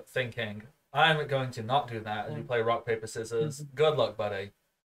speaking of thinking, I'm going to not do that as you play rock, paper, scissors. Good luck, buddy.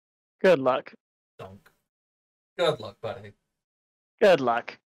 Good luck. Dunk. Good luck, buddy. Good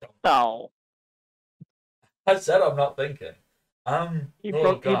luck. Dunk. Oh. I said I'm not thinking. He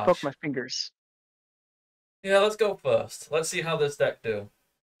oh broke my fingers. Yeah, let's go first. Let's see how this deck do.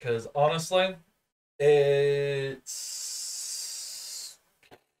 Because honestly, it's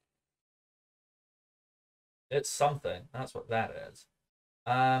something. That's what that is.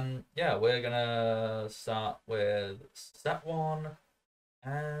 Yeah, we're gonna start with step 1,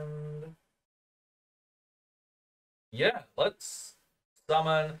 and yeah, let's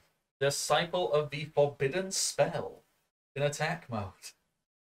summon Disciple of the Forbidden Spell in attack mode.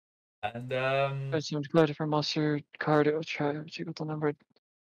 And Assumed collected from monster card. It will try to equal the number.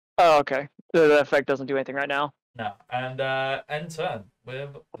 Oh, okay. The effect doesn't do anything right now. no, and end turn with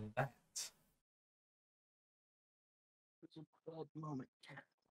that.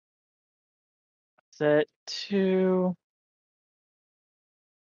 Set 2.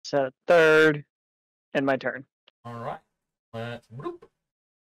 Set a 3rd. And my turn. All right, let's. Whoop.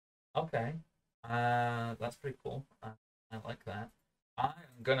 Okay, that's pretty cool. I like that. I'm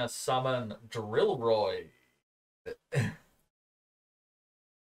gonna summon Drillroid.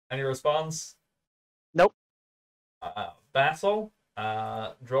 Any response? Nope. Battle.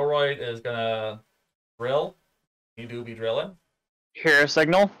 Drillroid is gonna drill. You do be drilling. Hero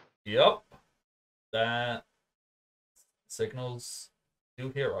signal. Yep. That signals to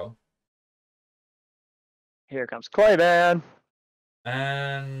hero. Here comes Clayban.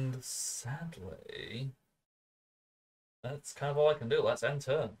 And sadly, that's kind of all I can do. Let's end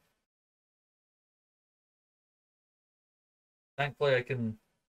turn. Thankfully, I can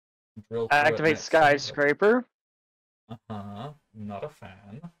drill through it Activate next turn, Skyscraper. but- Not a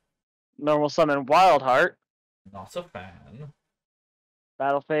fan. Normal summon Wildheart. Not a fan.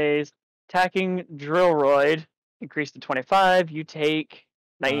 Battle phase. Attacking Drillroid. Increase to 25. You take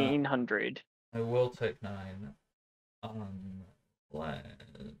 900. I will take 9.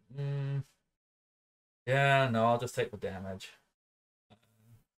 Yeah, no, I'll just take the damage.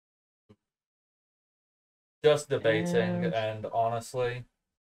 Just debating, and honestly,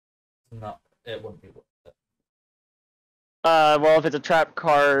 it wouldn't be worth it. Well, if it's a trap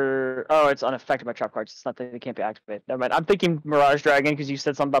card, oh, it's unaffected by trap cards. It's not that it can't be activated. Never mind. I'm thinking Mirage Dragon because you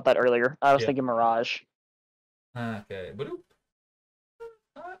said something about that earlier. I was thinking Mirage. Okay, but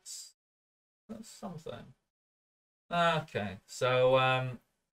that's something. Okay, so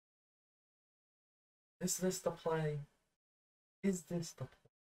is this the play? Is this the play?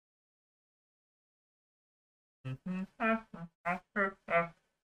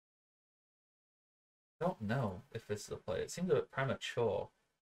 Don't know if this is the play. It seems a bit premature.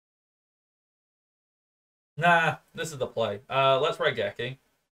 Nah, this is the play. Let's Raigeki.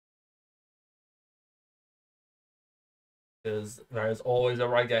 Because there is always a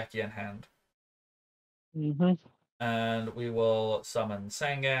Raigeki in hand. And we will summon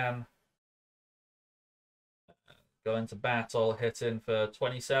Sangan. Go into battle, hit in for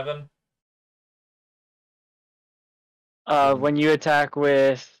 27. When you attack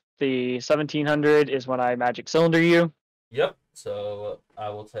with the 1700 is when I Magic Cylinder you. Yep, so I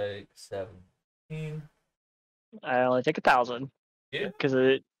will take 17. I only take 1,000. Yeah. Because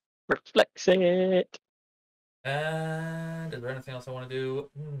it reflects it. And is there anything else I want to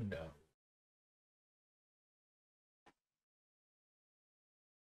do? No.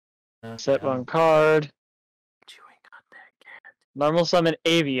 Okay. Set one card. Normal summon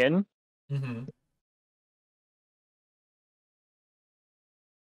Avian.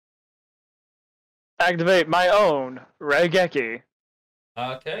 Activate my own Raigeki.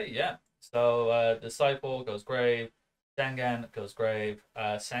 Okay, yeah. So Disciple goes grave. Sangan goes grave.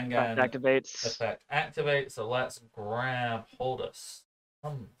 Sangan activates. Effect activates. So let's grab hold us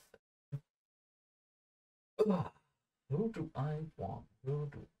something. Who do I want? Who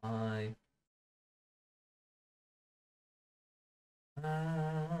do I?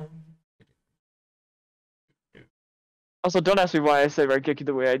 Also, don't ask me why I say Raigeki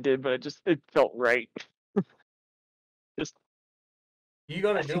the way I did, but it felt right. You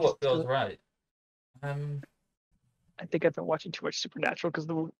gotta do what feels right. I think I've been watching too much Supernatural because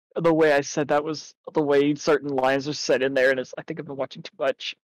the way I said that was the way certain lines are said in there, and I think I've been watching too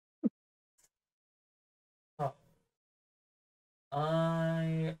much.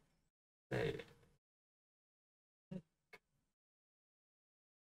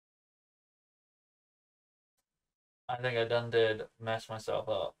 I think I done did mess myself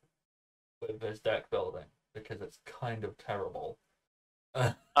up with this deck building because it's kind of terrible.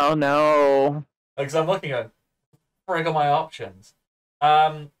 Oh no! Because I'm looking at frig of my options.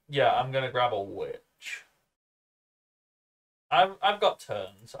 Yeah, I'm gonna grab a witch. I've got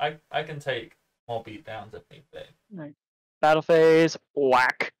turns. I can take more beatdowns if need be. Right. Battle phase,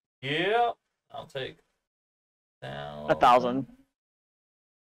 whack. Yeah, I'll take down 1,000.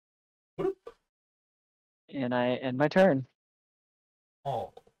 And I end my turn.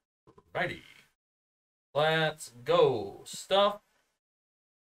 Alrighty. Let's go. Stuff.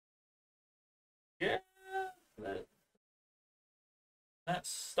 Yeah. That's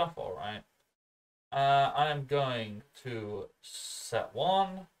stuff, alright. I am going to set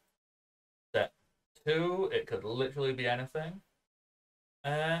 1. Set 2. It could literally be anything.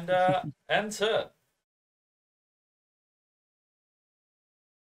 And enter.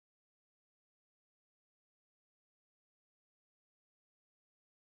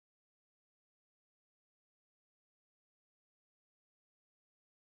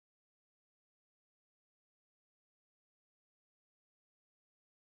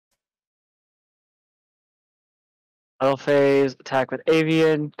 Battle phase, attack with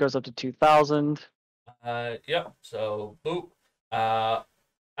Avian, goes up to 2,000. Yep, so boop.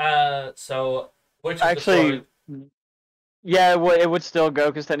 So which is actually destroyed. Yeah, it would still go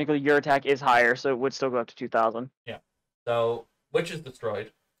because technically your attack is higher, so it would still go up to 2,000. Yeah. So Witch is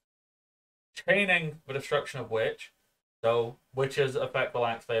destroyed. Chaining the destruction of Witch. So Witch's effect will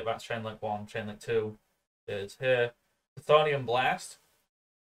activate. That's Chain Link 1. Chain Link 2 is here. Chthonian Blast.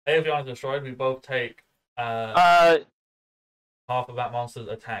 Avian is destroyed. We both take half of that monster's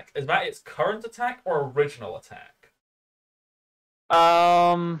attack. Is that its current attack or original attack?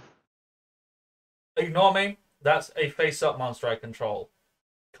 Ignore me. That's a face-up monster I control.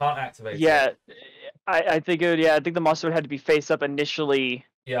 Can't activate it. I think it would, I think the monster would have to be face up initially.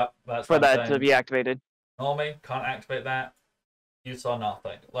 Yeah, that's for that to be activated. Ignore me. Can't activate that. You saw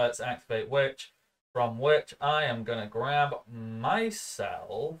nothing. Let's activate Witch. From which I am gonna grab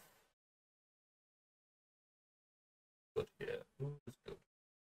myself. Good here. Who's good?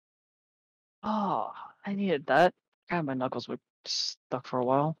 Oh, I needed that. God, my knuckles were stuck for a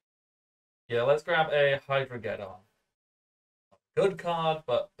while. Yeah, let's grab a Hydrogeddon. Good card,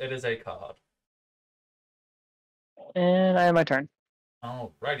 but it is a card. And I have my turn.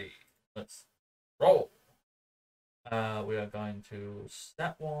 Alrighty, let's roll. We are going to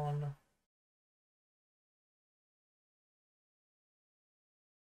step one.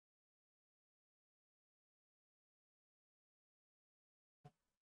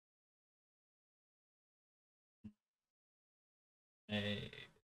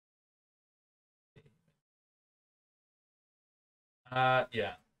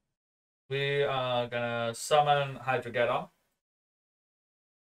 Yeah. We are gonna summon Hydrogeddon.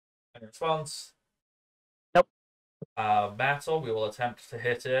 In response, Nope. battle, we will attempt to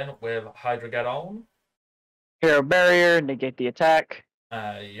hit in with Hydrogeddon. Hero barrier, negate the attack.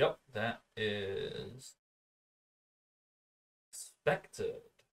 Yep, that is expected.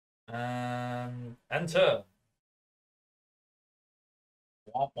 Enter.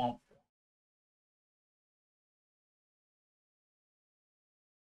 Womp womp.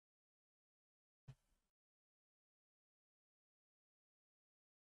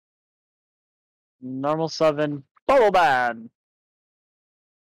 Normal summon. Bubble Band.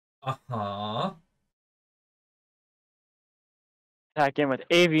 Uh-huh. Attack in with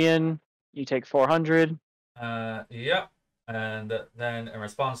Avian. You take 400. Yep. And then in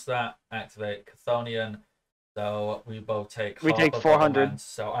response to that, activate Chthonian. So we both take We half take of 400.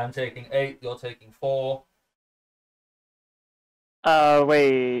 So I'm taking 8, you're taking 4.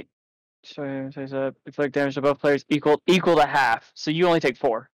 Wait. So inflict damage to both players equal to half. So you only take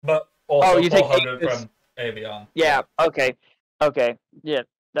 4. But also you take 400 8 from Avion. Yeah. Okay. Yeah.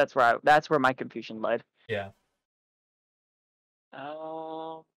 That's where my confusion led. Yeah.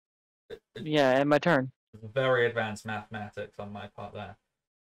 Yeah, and my turn. Very advanced mathematics on my part there.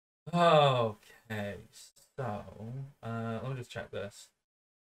 Okay, so let me just check this.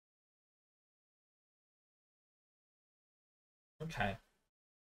 Okay.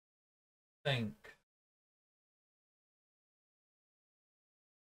 Think.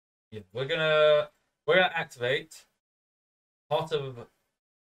 Yeah, we're gonna activate Pot of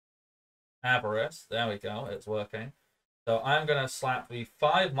Avarice. There we go, it's working. So I'm gonna slap the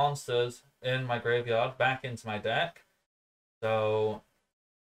 5 monsters in my graveyard back into my deck. So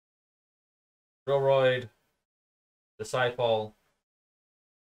Drillroid, Disciple,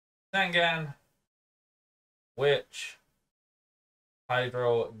 Sangan, Witch,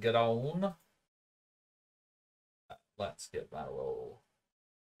 Hydrogeddon. Let's give that a roll.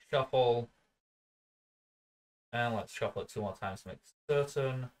 Shuffle. And let's shuffle it 2 more times to make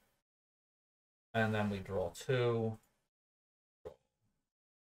certain. And then we draw 2.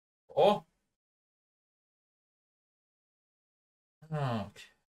 Draw. Okay.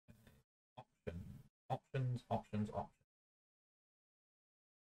 Options.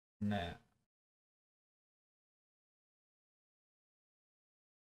 Now.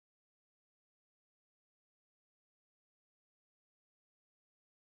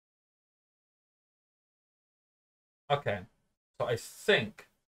 Okay. So I think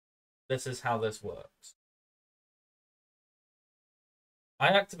this is how this works. I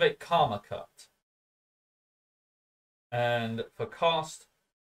activate Karma Cut. And for cost,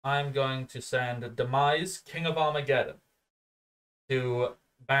 I'm going to send Demise, King of Armageddon, to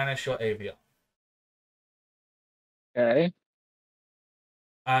banish your Avion. Okay.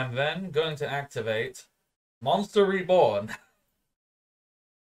 I'm then going to activate Monster Reborn.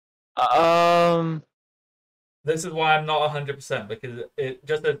 This is why I'm not 100%, because it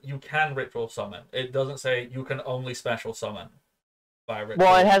just says you can ritual summon. It doesn't say you can only special summon by ritual.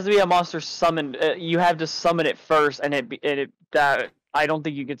 Well, it has to be a monster summoned. You have to summon it first, and I don't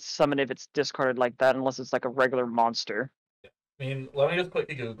think you could summon if it's discarded like that unless it's like a regular monster. I mean, let me just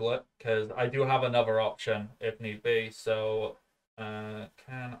quickly Google it, because I do have another option if need be. So, can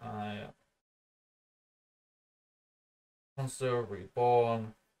I... Monster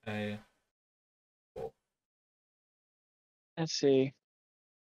Reborn, a... Let's see.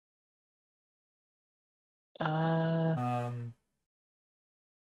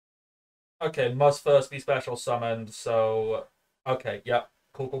 Okay, must first be special summoned, so... Okay, yeah,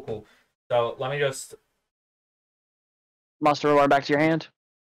 cool. So, let me just... Monster Reborn back to your hand?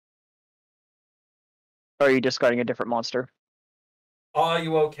 Or are you discarding a different monster? Are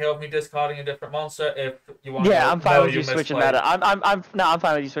you okay with me discarding a different monster if you want? Yeah, I'm fine with you switching that up. I'm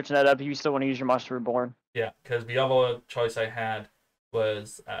fine with you switching that up if you still want to use your Monster Reborn. Yeah, because the other choice I had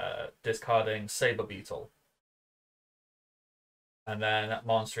was discarding Saber Beetle, and then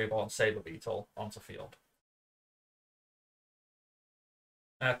Monster Reborn Saber Beetle onto field.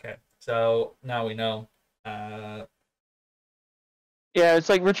 Okay, so now we know. Yeah, it's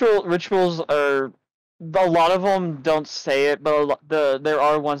like rituals are. A lot of them don't say it, but there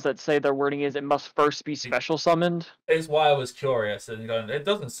are ones that say their wording is it must first be special summoned. It's why I was curious and going. It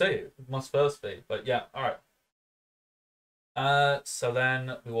doesn't say it. It must first be, but yeah. All right. So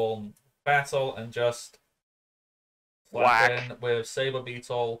then we will battle and just slap Whack. in with Saber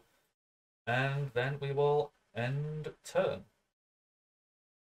Beetle, and then we will end turn.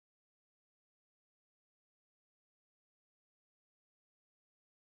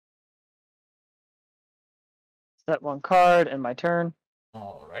 Set one card and my turn.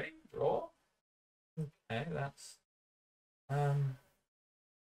 Alrighty, draw. Okay, um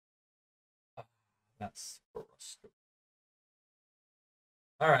that's frustrating.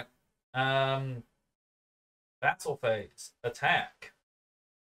 All right. Battle phase. Attack.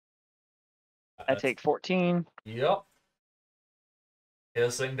 I take 14. Yep.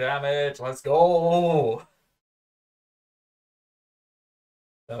 Piercing damage. Let's go.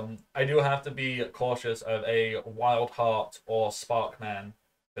 I do have to be cautious of a Wild Heart or Sparkman.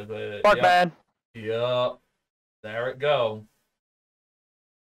 Sparkman. Yep. There it go.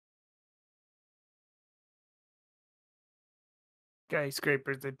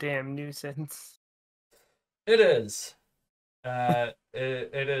 Skyscraper's a damn nuisance. It is. It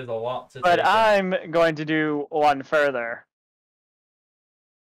is a lot to But take in. I'm going to do one further.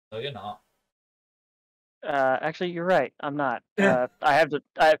 No, you're not. Actually, you're right. I'm not. I have to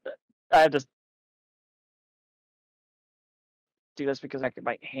do this because I could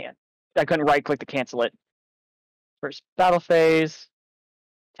my hand. I couldn't right click to cancel it. First battle phase.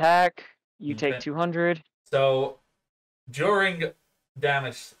 Attack. You take 200. So during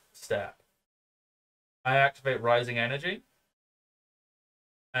damage step, I activate Rising Energy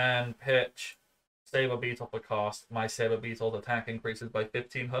and pitch Saber Beetle per cost. My Saber Beetle's attack increases by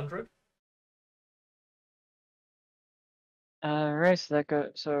 1500. Alright, so that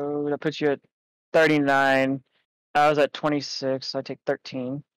puts you at 39. I was at 26, so I take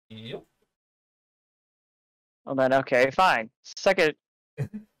 13. Yep. Well then, okay, fine. Second,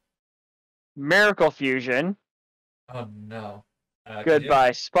 Miracle Fusion. Oh no. Goodbye,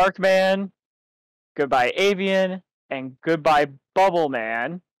 Sparkman. Goodbye, Avian. And goodbye, Bubble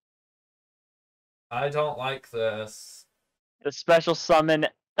Man. I don't like this. The special summon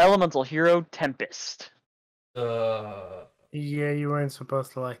Elemental Hero Tempest. Yeah, you weren't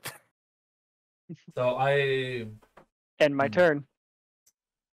supposed to like that. So I... End my turn.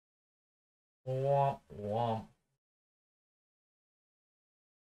 Womp womp.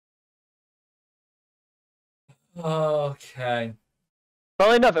 Okay.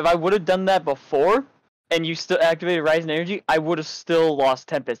 Funnily enough, if I would have done that before, and you still activated Rising Energy, I would have still lost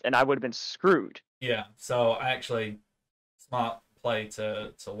Tempest, and I would have been screwed. Yeah, so actually, smart play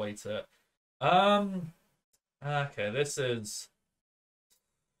to wait it. Okay, this is...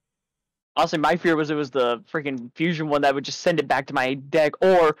 Honestly, my fear was it was the freaking fusion one that would just send it back to my deck,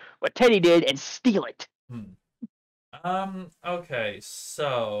 or what Teddy did and steal it. Okay,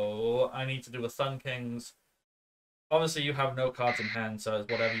 so I need to do a Sun Kings. Obviously, you have no cards in hand, so it's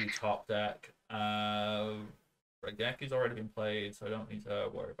whatever you top deck. Regeki's already been played, so I don't need to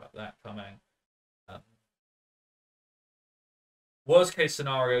worry about that coming. Worst case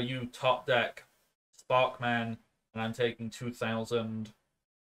scenario, you top deck Sparkman, and I'm taking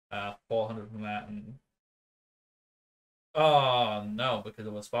 2,400 from that. And oh no, because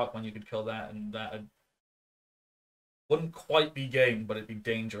of a Sparkman, you could kill that, and that wouldn't quite be game, but it'd be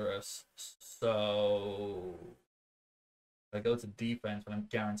dangerous. So I go to defense, but I'm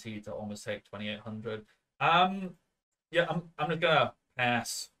guaranteed to almost take 2,800. Yeah, I'm just gonna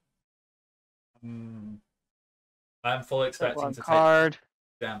pass. I'm fully expecting to take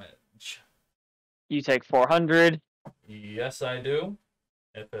damage. You take 400. Yes, I do.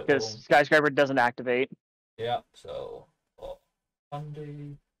 Because Skyscraper doesn't activate. Yeah, so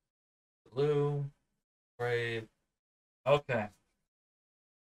Bundy, Blue, Brave. Okay.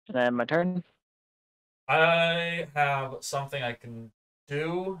 And then my turn. I have something I can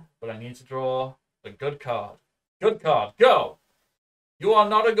do, but I need to draw a good card. Good card, go! You are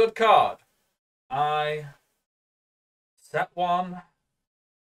not a good card. I set one.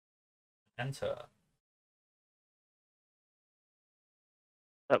 Enter.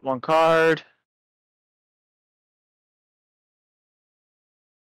 Set one card.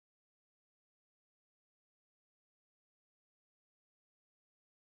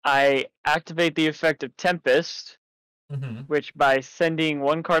 I activate the effect of Tempest, which by sending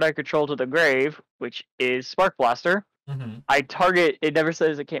one card I control to the grave, which is Spark Blaster, I target, it never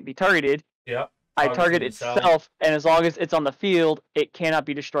says it can't be targeted. Yep. I target itself, and as long as it's on the field, it cannot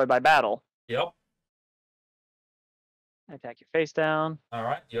be destroyed by battle. Yep. Attack your face down. All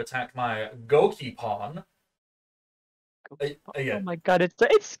right, you attack my Gokipon. Yeah. Oh my god,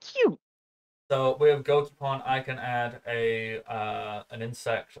 it's cute. So with Gokipon, I can add an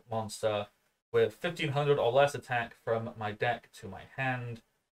insect monster with 1500 or less attack from my deck to my hand,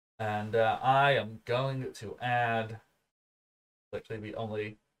 and I am going to add, literally the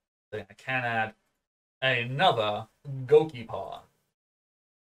only thing I can add, another Gokipon.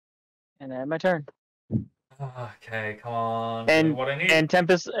 And then my turn. Okay, come on. And what I need. And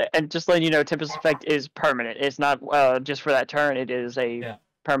Tempest, and just letting you know, Tempest effect is permanent. It's not just for that turn. It is a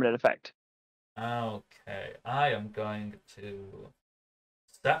permanent effect. Okay, I am going to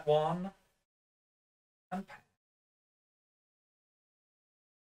step one and pass.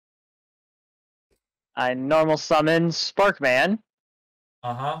 I normal summon Sparkman.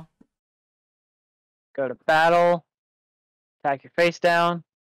 Uh-huh. Go to battle. Attack your face down.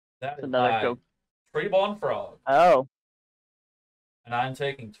 That is another my Treeborn Frog. Oh. And I'm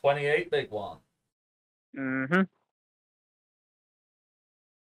taking 28 big one. Mm-hmm.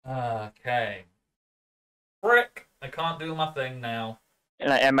 Okay. Frick! I can't do my thing now.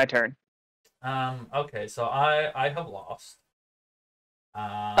 And I end my turn. Okay, so I have lost.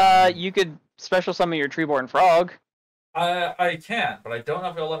 You could special summon your Treeborn Frog. I can, but I don't know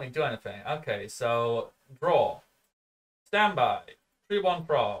if it'll let me do anything. Okay, so draw. Standby. Treeborn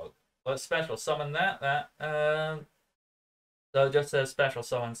Frog. Let's special summon that. So it just says special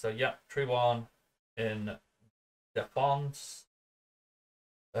summon, so yep, Treeborn in defense.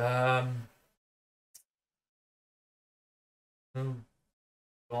 Golly,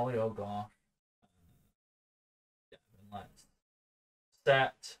 oh gosh. Yeah, let's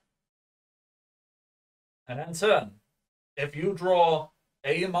set. And then turn. If you draw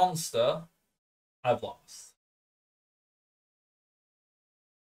a monster, I've lost.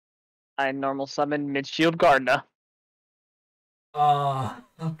 I normal summon Midshield Gardener.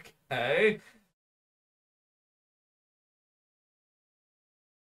 Okay.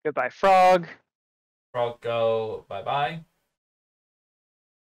 Goodbye, Frog. Frog, go bye-bye.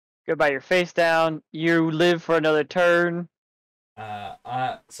 Goodbye, your face down. You live for another turn.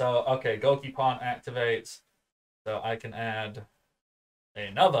 So, okay, Gokipon activates. So I can add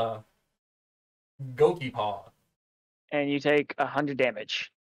another Gokipon. And you take 100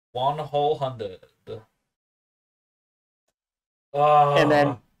 damage. 100. And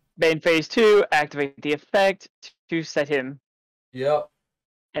then main phase 2, activate the effect to set him. Yep.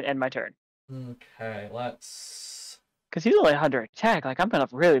 And end my turn. Okay, let's... Because he's only 100 attack. Like, I'm going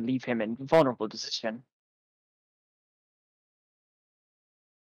to really leave him in vulnerable position.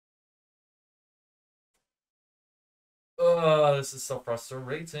 This is so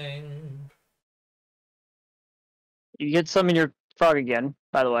frustrating. You can summon your frog again,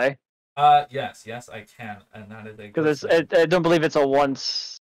 by the way. Yes, I can, and that is a because I don't believe it's a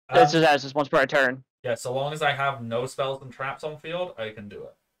once. It's just once per turn. Yeah, so long as I have no spells and traps on field, I can do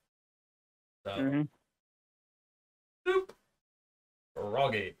it. So, Boop.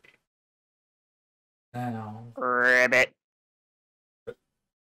 Froggy. Now. Ribbit.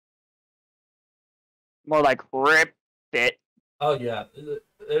 More like rip it. Oh yeah, it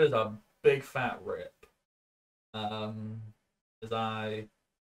is a big fat rip. As I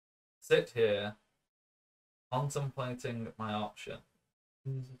sit here contemplating my option.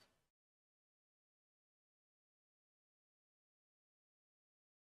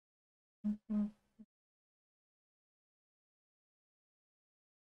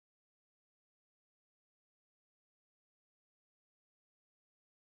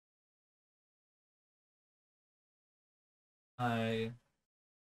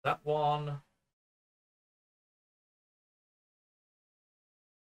 That one.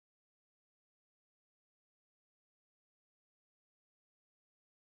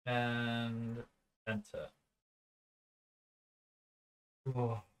 And enter.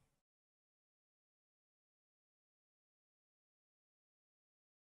 Oh.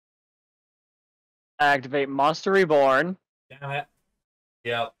 Activate Monster Reborn. Damn it.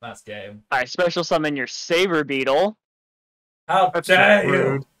 Yep, that's game. Alright, special summon your Saber Beetle. How dare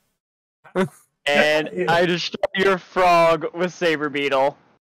you! And I destroy your frog with Saber Beetle.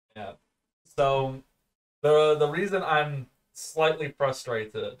 Yeah. So the reason I'm slightly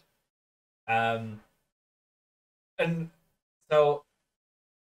frustrated, and so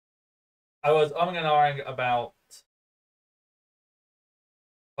I was umming and ahhing about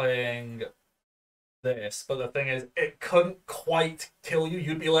playing this, but the thing is, it couldn't quite kill you.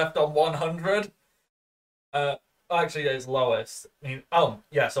 You'd be left on 100. Actually, it's lowest. I mean,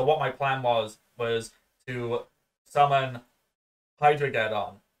 yeah. So what my plan was to summon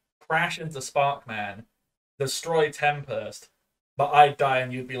Hydreigeddon, crash into Sparkman, destroy Tempest, but I'd die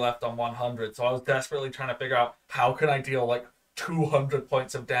and you'd be left on 100. So I was desperately trying to figure out how can I deal like 200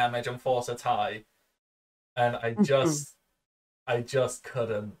 points of damage and force a tie, and I just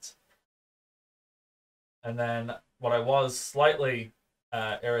couldn't. And then what I was slightly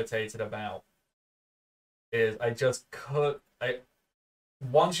irritated about is I just could.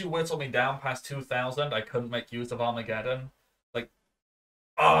 Once you whittle me down past 2,000, I couldn't make use of Armageddon. Like,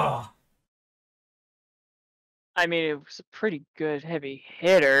 ah. I mean, it was a pretty good heavy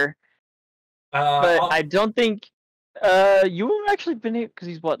hitter, But I don't think you have actually been able, because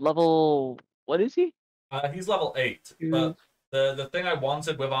he's what level? What is he? He's level 8. But the thing I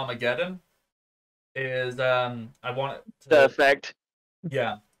wanted with Armageddon is I want it to, The effect.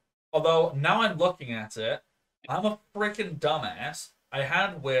 yeah. Although now I'm looking at it, I'm a freaking dumbass. I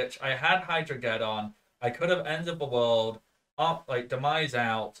had Witch, I had Hydrogeddon, I could have ended the world, up like Demise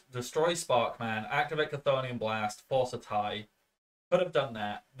out, destroy Sparkman, activate Chthonian Blast, force a tie. Could have done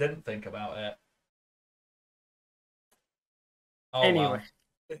that. Didn't think about it. Oh, Anyway.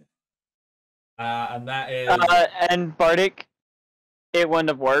 well. And that is And Bardic, it wouldn't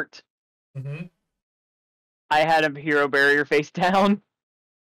have worked. mm-hmm. I had a hero barrier face down.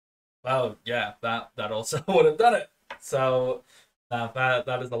 Oh yeah, that also would have done it. So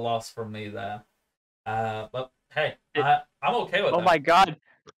that is a loss from me there. But hey, I'm okay with that. Oh my god.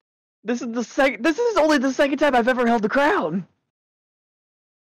 This is only the second time I've ever held the crown.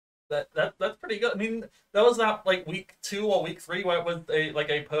 That's pretty good. I mean, that was that like week 2 or week 3 where it was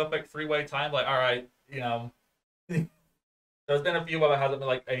a perfect 3-way time. Like, all right, you know, there's been a few where there hasn't been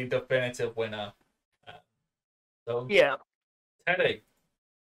like a definitive winner. So Yeah. Teddy.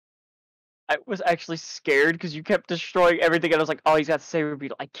 I was actually scared because you kept destroying everything, and I was like, oh, he's got Saber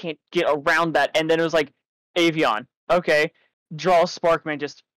Beetle. I can't get around that. And then it was like, Avion. Okay. Draw Sparkman,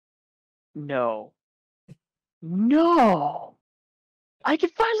 just... No. No! I can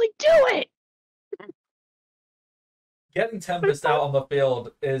finally do it! Getting Tempest out on the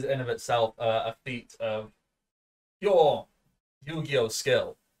field is in of itself a feat of pure Yu-Gi-Oh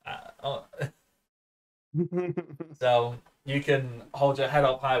skill. So you can hold your head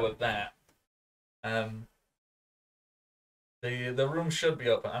up high with that. The room should be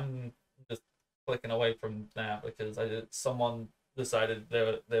open. I'm just clicking away from that because someone decided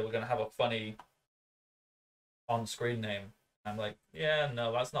they were gonna have a funny on-screen name. I'm like, yeah,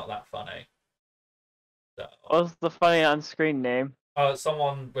 no, that's not that funny. So, What's the funny on-screen name?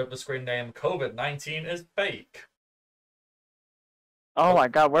 someone with the screen name COVID-19 is fake. Oh my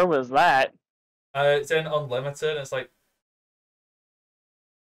god, where was that? It's in Unlimited. It's like,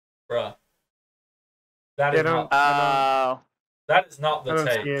 bruh, that is not. Oh. That is not the I don't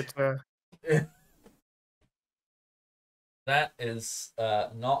take. see it. That is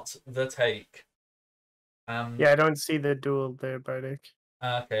not the take. Yeah, I don't see the duel there, Bardic.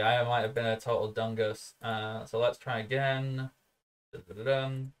 Okay, I might have been a total dungus. So let's try again.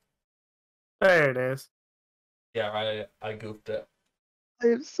 Da-da-da-dum. There it is. Yeah, I goofed it. I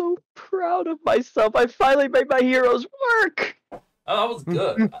am so proud of myself. I finally made my heroes work! Oh, that was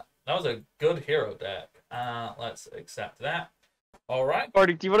good. That was a good hero deck. Let's accept that. All right.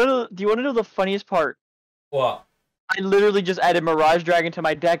 Bardic, do you want to know the funniest part? What? I literally just added Mirage Dragon to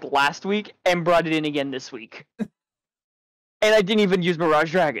my deck last week and brought it in again this week. And I didn't even use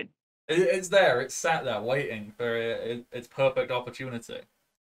Mirage Dragon. It's there. It's sat there waiting for its perfect opportunity.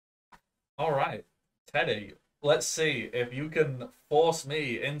 All right, Teddy. Let's see if you can force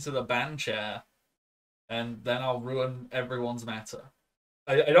me into the ban chair, and then I'll ruin everyone's meta.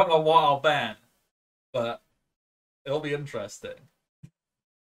 I don't know what I'll ban, but it'll be interesting.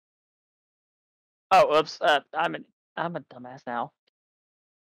 Oh, whoops. I'm a dumbass now.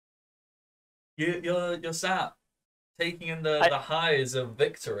 You're sat taking in the highs of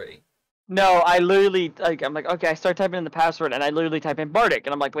victory. No, I literally I'm like, okay, I start typing in the password and I literally type in Bardic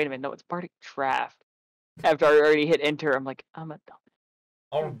and I'm like, wait a minute, no, it's Bardic Draft. After I already hit enter, I'm like, I'm a dumb.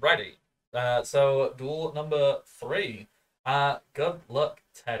 Alrighty. So duel number 3. Good luck,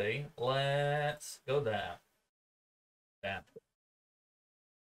 Teddy. Let's go there. Damn.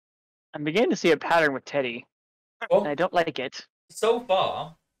 I'm beginning to see a pattern with Teddy. Well, And I don't like it. so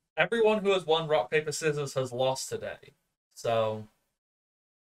far, everyone who has won rock, paper, scissors has lost today. So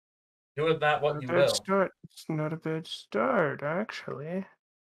do with that what you will. Start. It's not a bad start, actually.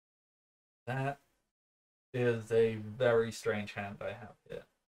 That is a very strange hand I have here.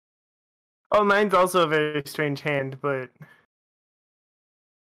 Oh, mine's also a very strange hand, but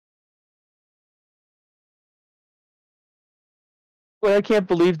What I can't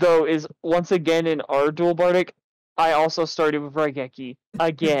believe though is once again in our dual Bardic, I also started with Raigeki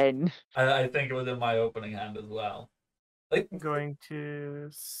again. I think it was in my opening hand as well. Like, I'm going to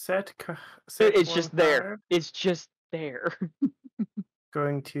set It's one just there. card. It's just there.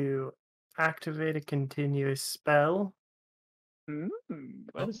 Going to activate a continuous spell.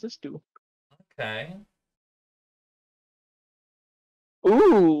 What does this do? okay.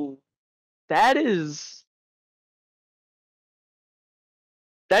 Ooh, that is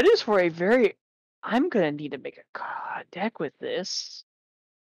for a very. I'm gonna need to make a deck with this.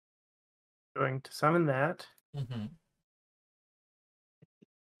 Going to summon that. Mm-hmm.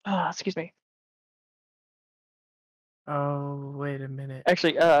 Excuse me. Oh, wait a minute.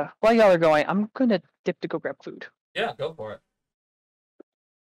 Actually, while y'all are going, I'm gonna dip to go grab food. Yeah, go for it.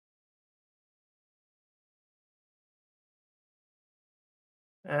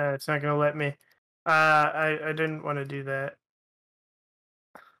 It's not gonna let me. I didn't want to do that.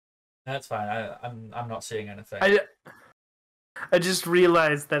 That's fine. I'm not seeing anything. I just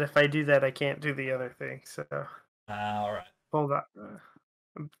realized that if I do that, I can't do the other thing. So All right. hold on.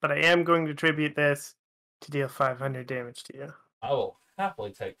 But I am going to tribute this to deal 500 damage to you. I will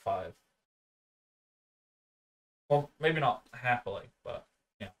happily take 5. Well, maybe not happily, but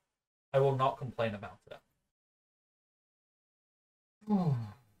yeah, I will not complain about it.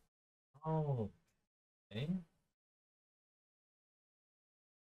 Oh, okay.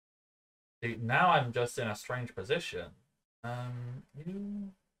 See, now I'm just in a strange position. You,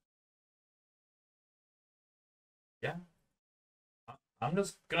 yeah, I'm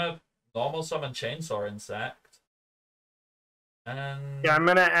just gonna normal summon Chainsaw Insect, and Yeah, I'm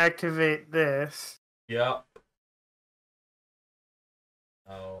gonna activate this. yep.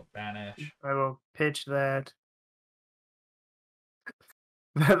 Oh, banish. I will pitch that.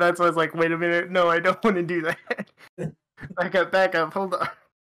 That's why I was like, wait a minute. No, I don't want to do that. Back up. Hold on.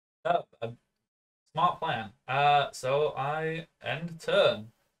 Oh, smart plan. So I end turn.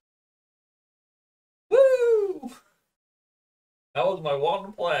 Woo! That was my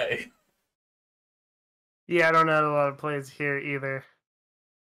one play. Yeah, I don't have a lot of plays here either.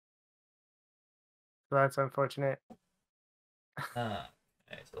 So that's unfortunate.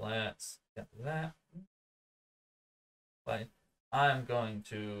 Okay, so let's get that. Play. I'm going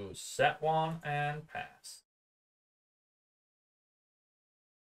to set one and pass.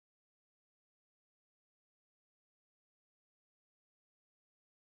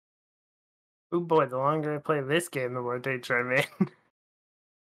 Oh boy, the longer I play this game, the more dates I make.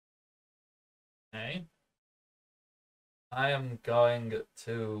 Okay. I am going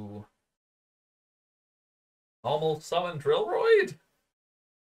to normal summon Drillroid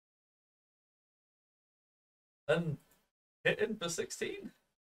and hit in for 16.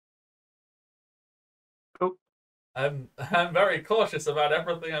 Oh. I'm very cautious about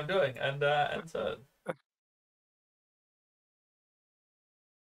everything I'm doing and turn.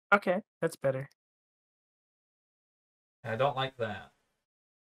 Okay, that's better. I don't like that.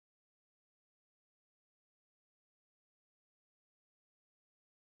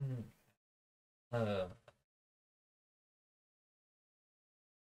 Uh,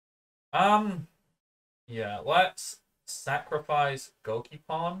 yeah, let's sacrifice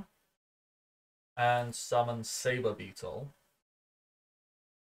Gokipon and summon Saber Beetle.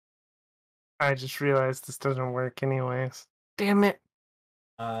 I just realized this doesn't work anyways. Damn it.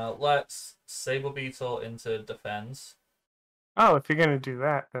 Let's Saber Beetle into defense. Oh, if you're gonna do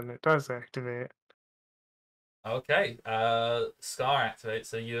that, then it does activate. Okay, Scar activates,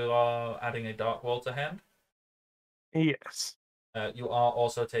 so you are adding a Dark Wall to hand. Yes. You are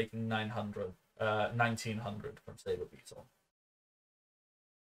also taking 1900 from Saber Beetle.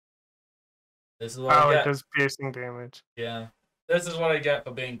 This is what I get. It does piercing damage. Yeah. This is what I get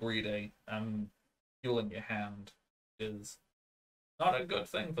for being greedy and fueling your hand. Is not a good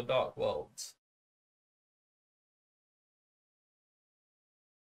thing for Dark Worlds.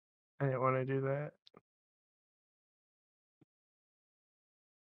 I didn't want to do that.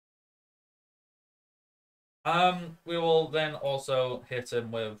 We will then also hit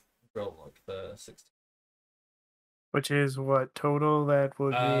him with Growlug for 16. Which is what total that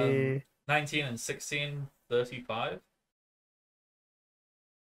would be 19 and 16, 35.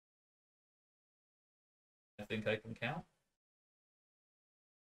 I think I can count.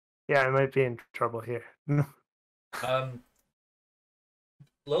 Yeah, I might be in trouble here.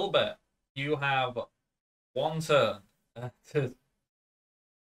 Little bit. You have one turn to.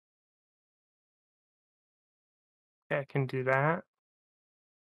 Yeah, I can do that.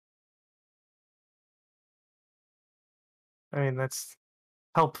 I mean, that's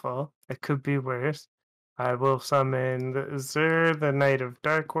helpful. It could be worse. I will summon the Knight of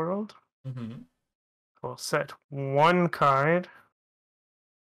Dark World. Mm-hmm. We'll set one card.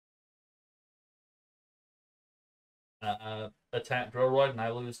 Attack Droid, and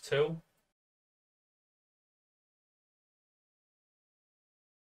I lose 2.